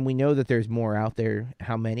 Then we know that there's more out there.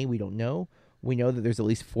 How many? We don't know. We know that there's at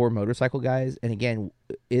least 4 motorcycle guys. And again,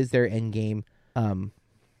 is their end game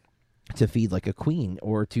to feed like a queen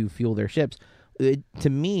or to fuel their ships? To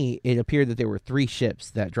me, it appeared that there were 3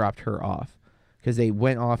 ships that dropped her off because they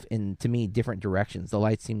went off in, to me, different directions. The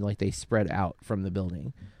lights seemed like they spread out from the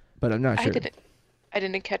building, but I'm not sure. I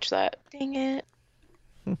didn't catch that. Dang it.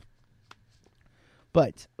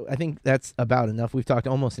 But I think that's about enough. We've talked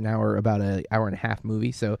almost an hour about an hour and a half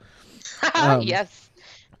movie. So yes.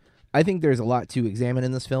 I think there's a lot to examine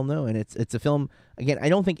in this film, though, and it's a film, again, I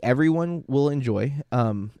don't think everyone will enjoy.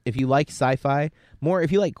 If you like sci-fi,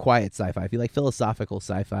 if you like quiet sci-fi, if you like philosophical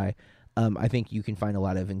sci-fi, I think you can find a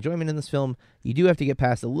lot of enjoyment in this film. You do have to get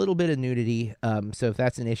past a little bit of nudity, so if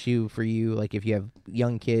that's an issue for you, like if you have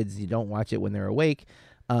young kids, you don't watch it when they're awake,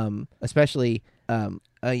 especially, I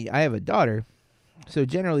have a daughter. So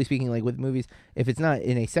generally speaking, like with movies, if it's not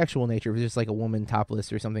in a sexual nature, if it's just like a woman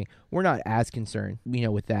topless or something, we're not as concerned,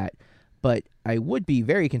 with that. But I would be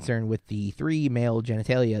very concerned with the 3 male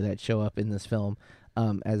genitalia that show up in this film,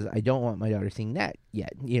 as I don't want my daughter seeing that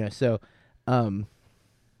yet. So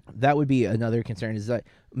that would be another concern, is that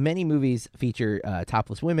many movies feature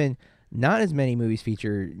topless women. Not as many movies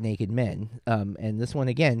feature naked men. And this one,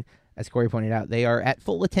 again, as Corey pointed out, they are at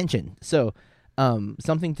full attention. So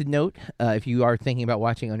something to note if you are thinking about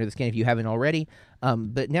watching Under the Skin, if you haven't already.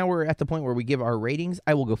 But now we're at the point where we give our ratings.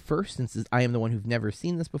 I will go first since I am the one who's never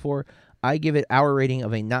seen this before. I give it our rating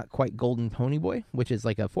of a not quite golden pony boy, which is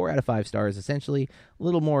like a 4 out of 5 stars, essentially. A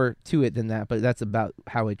little more to it than that, but that's about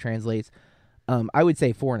how it translates. I would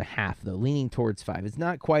say 4.5, though, leaning towards 5. It's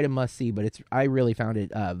not quite a must-see, but I really found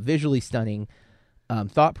it visually stunning,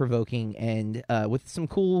 thought-provoking, and with some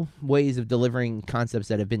cool ways of delivering concepts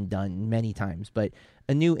that have been done many times, but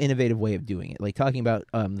a new innovative way of doing it, like talking about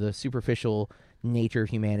the superficial nature of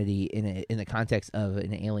humanity in the context of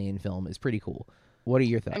an alien film is pretty cool. What are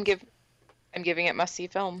your thoughts? I'm giving it must-see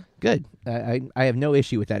film. Good. I have no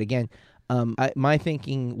issue with that. Again, my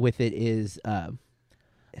thinking with it is,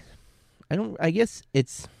 I guess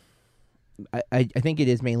it's, I think it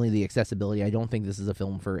is mainly the accessibility. I don't think this is a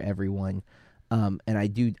film for everyone. And I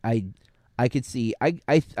could see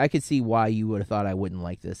why you would have thought I wouldn't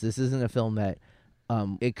like this. This isn't a film that,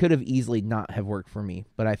 it could have easily not have worked for me,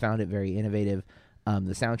 but I found it very innovative.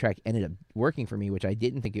 The soundtrack ended up working for me, which I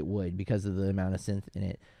didn't think it would because of the amount of synth in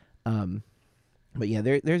it. But yeah,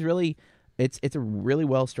 there's really, it's a really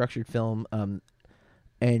well structured film,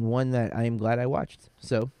 and one that I am glad I watched.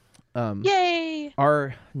 So, yay!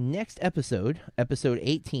 Our next episode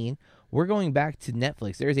 18. We're going back to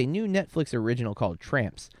Netflix. There's a new Netflix original called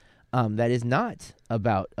Tramps that is not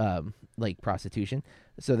about like prostitution,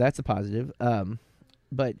 so that's a positive.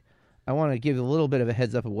 But I want to give a little bit of a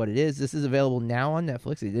heads up of what it is. This is available now on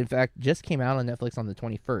Netflix. It, in fact, just came out on Netflix on the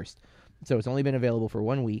 21st, so it's only been available for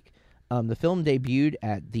 1 week. The film debuted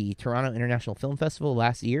at the Toronto International Film Festival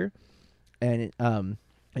last year, and it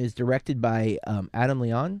is directed by Adam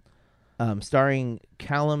Leon, starring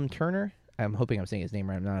Callum Turner. I'm hoping I'm saying his name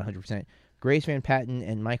right. I'm not 100%. Grace Van Patten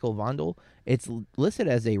and Michael Vondel. It's listed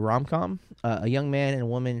as a rom-com. A young man and a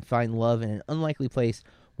woman find love in an unlikely place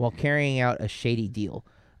while carrying out a shady deal.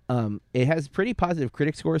 It has pretty positive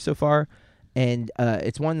critic scores so far, and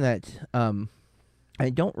it's one that I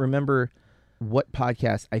don't remember what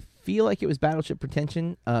podcast. I feel like it was Battleship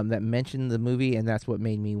Pretension that mentioned the movie, and that's what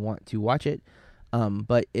made me want to watch it.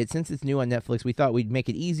 But since it's new on Netflix, we thought we'd make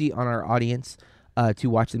it easy on our audience to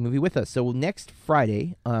watch the movie with us. So next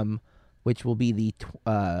Friday, which will be the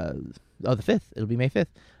 5th, it'll be May 5th,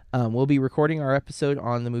 we'll be recording our episode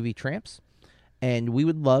on the movie Tramps, and we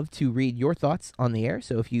would love to read your thoughts on the air.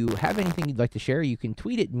 So if you have anything you'd like to share, you can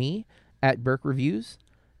tweet at me at Burke Reviews,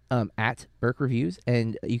 at Burke Reviews,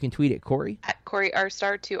 and you can tweet at Corey. At Corey R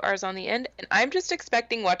Star, 2 R's on the end. And I'm just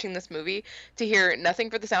expecting watching this movie to hear nothing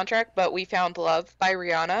for the soundtrack, but We Found Love by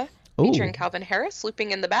Rihanna. Featuring Calvin Harris looping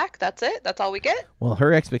in the back. That's it. That's all we get. Well,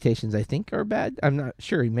 her expectations, I think, are bad. I'm not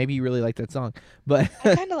sure. Maybe you really like that song, but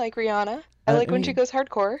I kind of like Rihanna. I like when she goes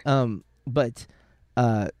hardcore. But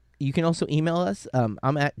you can also email us.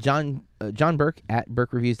 I'm at John Burke at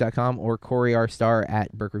BurkeReviews.com or Corey R Star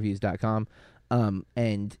at BurkeReviews.com.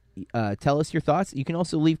 And tell us your thoughts. You can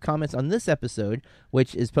also leave comments on this episode,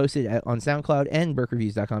 which is posted on SoundCloud and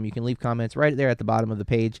BurkeReviews.com. You can leave comments right there at the bottom of the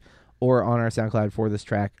page or on our SoundCloud for this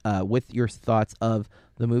track with your thoughts of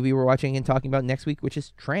the movie we're watching and talking about next week, which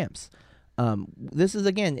is Tramps. This is,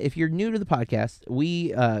 again, if you're new to the podcast,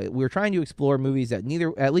 we're trying to explore movies that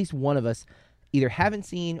at least one of us either haven't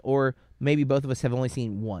seen or maybe both of us have only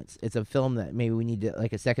seen once. It's a film that maybe we need to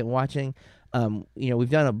like a second watching. We've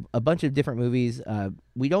done a bunch of different movies.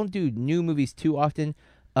 We don't do new movies too often,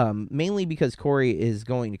 mainly because Corey is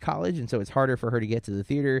going to college, and so it's harder for her to get to the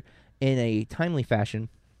theater in a timely fashion.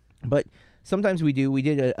 But sometimes we do. We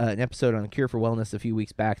did an episode on Cure for Wellness a few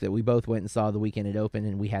weeks back that we both went and saw the weekend it opened,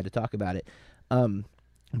 and we had to talk about it.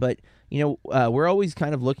 But we're always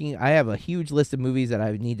kind of looking. I have a huge list of movies that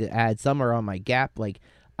I need to add. Some are on my gap, like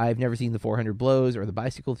I've never seen The 400 Blows or The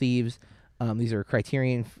Bicycle Thieves. These are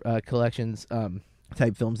Criterion collections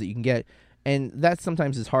type films that you can get, and that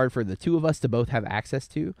sometimes is hard for the two of us to both have access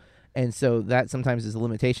to, and so that sometimes is a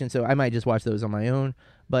limitation. So I might just watch those on my own.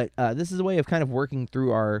 But this is a way of kind of working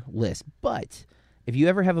through our list. But if you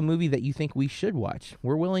ever have a movie that you think we should watch,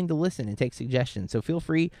 we're willing to listen and take suggestions. So feel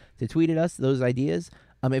free to tweet at us those ideas.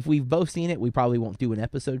 If we've both seen it, we probably won't do an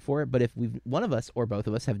episode for it. But if one of us or both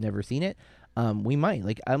of us have never seen it, we might.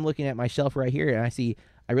 Like, I'm looking at my shelf right here, and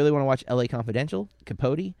I really want to watch L.A. Confidential,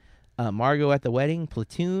 Capote, Margot at the Wedding,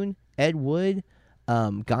 Platoon, Ed Wood,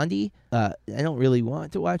 Gandhi. I don't really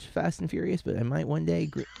want to watch Fast and Furious, but I might one day.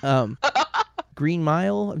 Green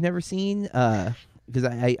Mile, I've never seen, because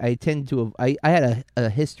I tend to. I had a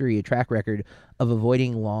history, a track record of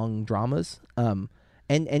avoiding long dramas.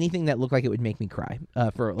 And anything that looked like it would make me cry.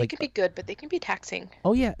 They can be good, but they can be taxing.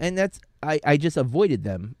 Oh yeah, and I just avoided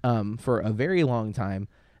them for a very long time.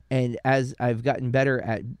 And as I've gotten better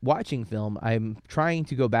at watching film, I'm trying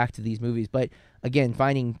to go back to these movies. But again,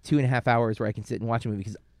 finding 2.5 hours where I can sit and watch a movie,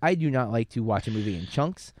 because I do not like to watch a movie in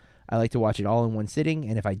chunks. I like to watch it all in one sitting.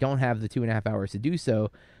 And if I don't have the 2.5 hours to do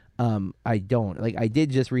so, I don't. Like, I did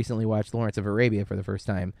just recently watch Lawrence of Arabia for the first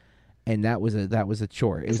time. And that was a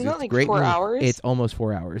chore. Isn't that like great 4 hours? It's almost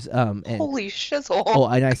 4 hours. And, holy shizzle! Oh,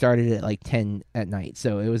 and I started at like 10 at night,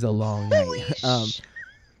 so it was a long night.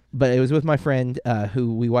 But it was with my friend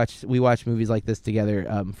who we watched movies like this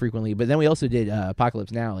together frequently. But then we also did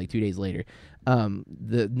Apocalypse Now like 2 days later.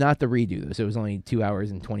 Not the redo though, so it was only 2 hours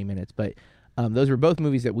and 20 minutes. But those were both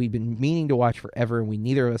movies that we'd been meaning to watch forever, and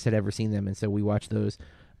neither of us had ever seen them, and so we watched those.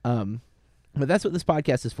 But that's what this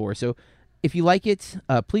podcast is for. So if you like it,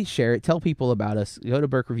 please share it. Tell people about us. Go to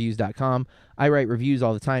BurkeReviews.com. I write reviews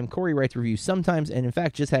all the time. Corey writes reviews sometimes, and in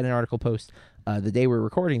fact just had an article post the day we're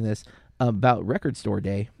recording this about Record Store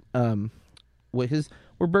Day, which is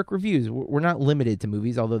we're Burke Reviews. We're not limited to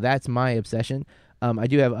movies, although that's my obsession. I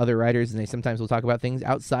do have other writers, and they sometimes will talk about things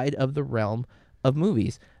outside of the realm of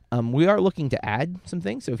movies. We are looking to add some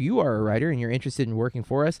things, so if you are a writer and you're interested in working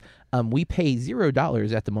for us, we pay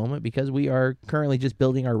 $0 at the moment because we are currently just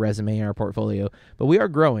building our resume and our portfolio, but we are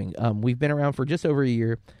growing. We've been around for just over a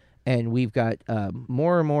year, and we've got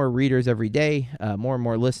more and more readers every day, more and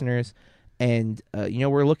more listeners, and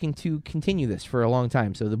we're looking to continue this for a long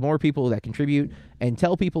time. So the more people that contribute and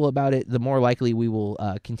tell people about it, the more likely we will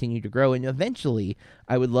continue to grow. And eventually,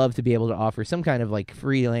 I would love to be able to offer some kind of like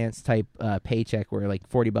freelance type paycheck where like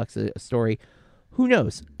 $40 a story. Who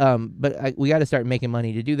knows? But we got to start making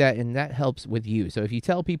money to do that, and that helps with you. So if you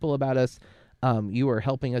tell people about us, you are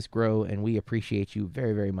helping us grow, and we appreciate you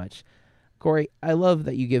very, very much. Corey, I love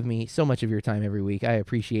that you give me so much of your time every week. I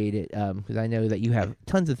appreciate it because I know that you have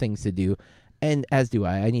tons of things to do, and as do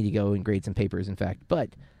I. I need to go and grade some papers, in fact. But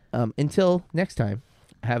until next time,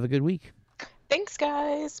 have a good week. Thanks,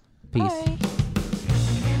 guys. Peace. Bye.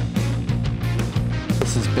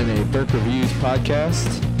 This has been a Burke Reviews podcast.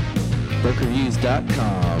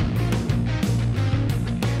 BurkeReviews.com.